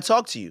don't know how to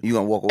talk to you. You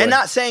gonna walk away. And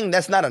not saying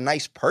that's not a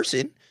nice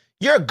person.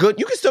 You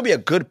can still be a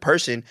good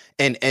person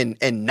and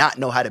not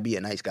know how to be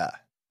a nice guy.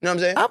 You know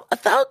what I'm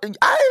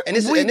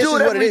saying? We do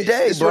it every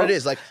day. This is what it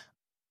is. Like,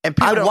 and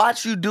I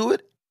watch you do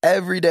it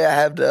every day. I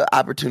have the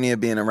opportunity of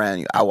being around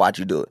you. I watch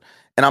you do it,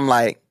 and I'm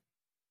like,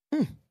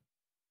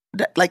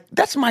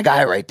 that's my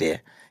guy right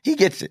there. He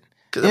gets it.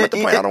 Because I'm at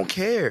the point I don't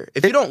care.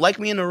 If you don't like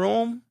me in the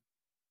room,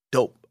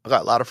 dope. I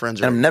got a lot of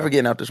friends. And I'm never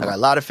getting out this room. I got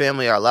a lot of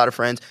family. I got a lot of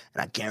friends.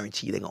 And I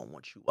guarantee you they're going to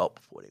want you out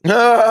before they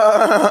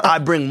go. I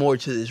bring more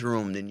to this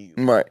room than you.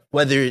 Right.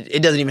 Whether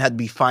it doesn't even have to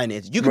be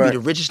finance. You can be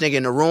the richest nigga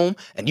in the room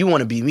and you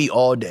want to be me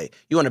all day.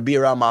 You want to be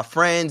around my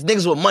friends.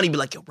 Niggas with money be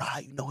like, yo,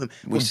 Rod, you know him.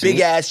 With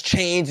big-ass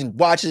chains and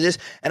watches this.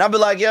 And I'll be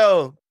like,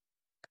 yo,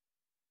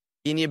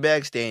 get in your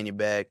bag, stay in your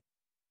bag.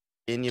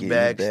 Get in your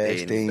bag,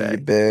 stay in your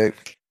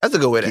bag. That's a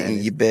good way to end it. Get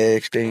in your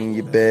bag, stay in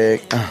your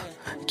bag.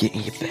 Get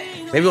in your bag.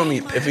 Maybe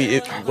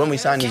when we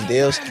sign these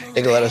deals,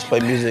 they can let us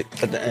play music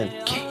at the end.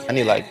 I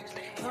need like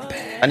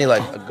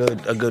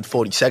a good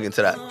 40 seconds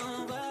of that.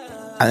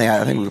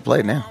 I think we can play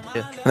it now.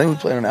 Yeah. I think we can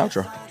play it on the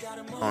outro. I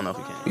don't know if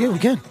we can. Yeah, we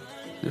can.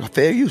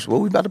 Fair use.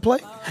 What we about to play?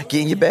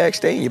 Get in your bag,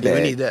 stay in your bag.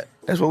 We need that.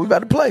 That's what we about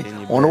to play.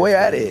 On the way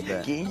out of stay here. in your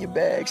bag. Get in your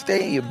bag,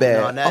 stay in your bag.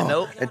 And on that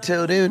note.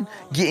 Until then,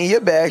 get in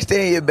your bag,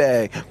 stay in your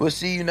bag. We'll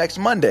see you next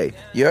Monday.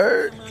 You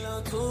heard?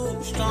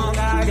 Strong,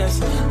 I guess.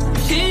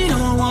 She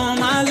don't want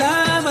my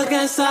love, I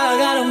guess I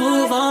gotta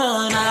move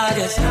on, I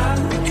guess.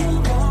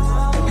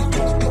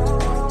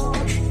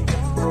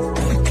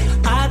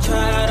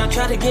 I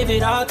tried to give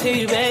it all to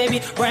you,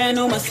 baby. Brand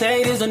new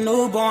Mercedes, a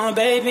newborn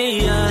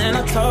baby. And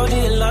I told you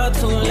your love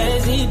too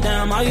lazy.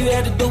 Damn, all you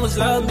had to do was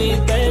love me,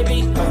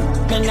 baby.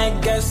 And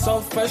that gets so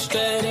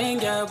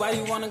frustrating, yeah. Why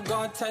you wanna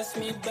go and test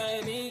me,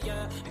 baby?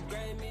 Yeah,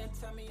 grade me and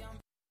tell me I'm...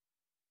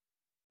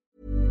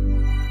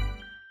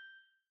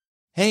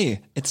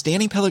 Hey, it's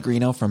Danny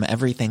Pellegrino from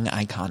Everything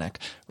Iconic.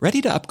 Ready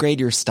to upgrade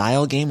your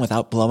style game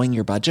without blowing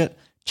your budget?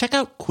 Check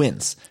out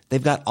Quince.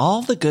 They've got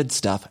all the good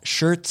stuff,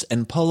 shirts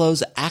and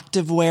polos,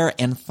 activewear,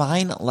 and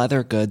fine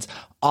leather goods,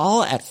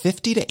 all at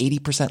 50 to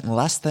 80%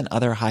 less than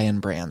other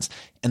high-end brands.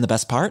 And the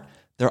best part?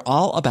 They're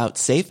all about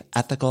safe,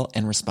 ethical,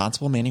 and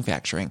responsible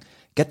manufacturing.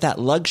 Get that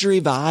luxury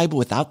vibe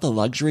without the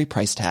luxury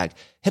price tag.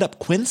 Hit up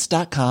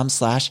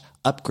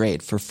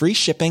quince.com/upgrade for free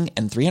shipping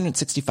and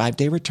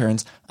 365-day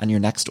returns on your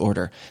next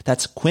order.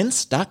 That's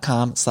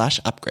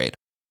quince.com/upgrade.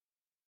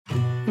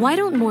 Why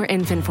don't more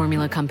infant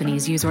formula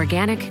companies use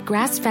organic,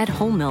 grass-fed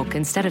whole milk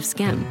instead of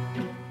skim?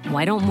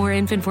 Why don't more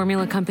infant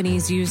formula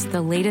companies use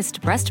the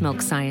latest breast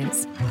milk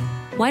science?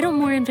 Why don't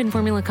more infant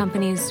formula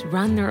companies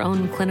run their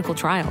own clinical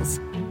trials?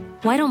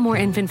 Why don't more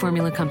infant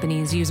formula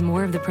companies use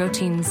more of the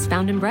proteins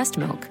found in breast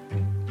milk?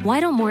 Why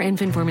don't more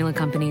infant formula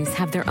companies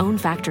have their own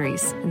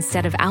factories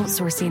instead of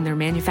outsourcing their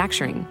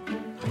manufacturing?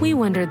 We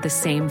wondered the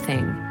same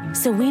thing.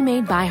 So we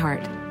made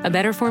ByHeart, a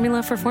better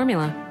formula for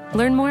formula.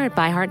 Learn more at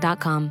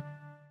byheart.com.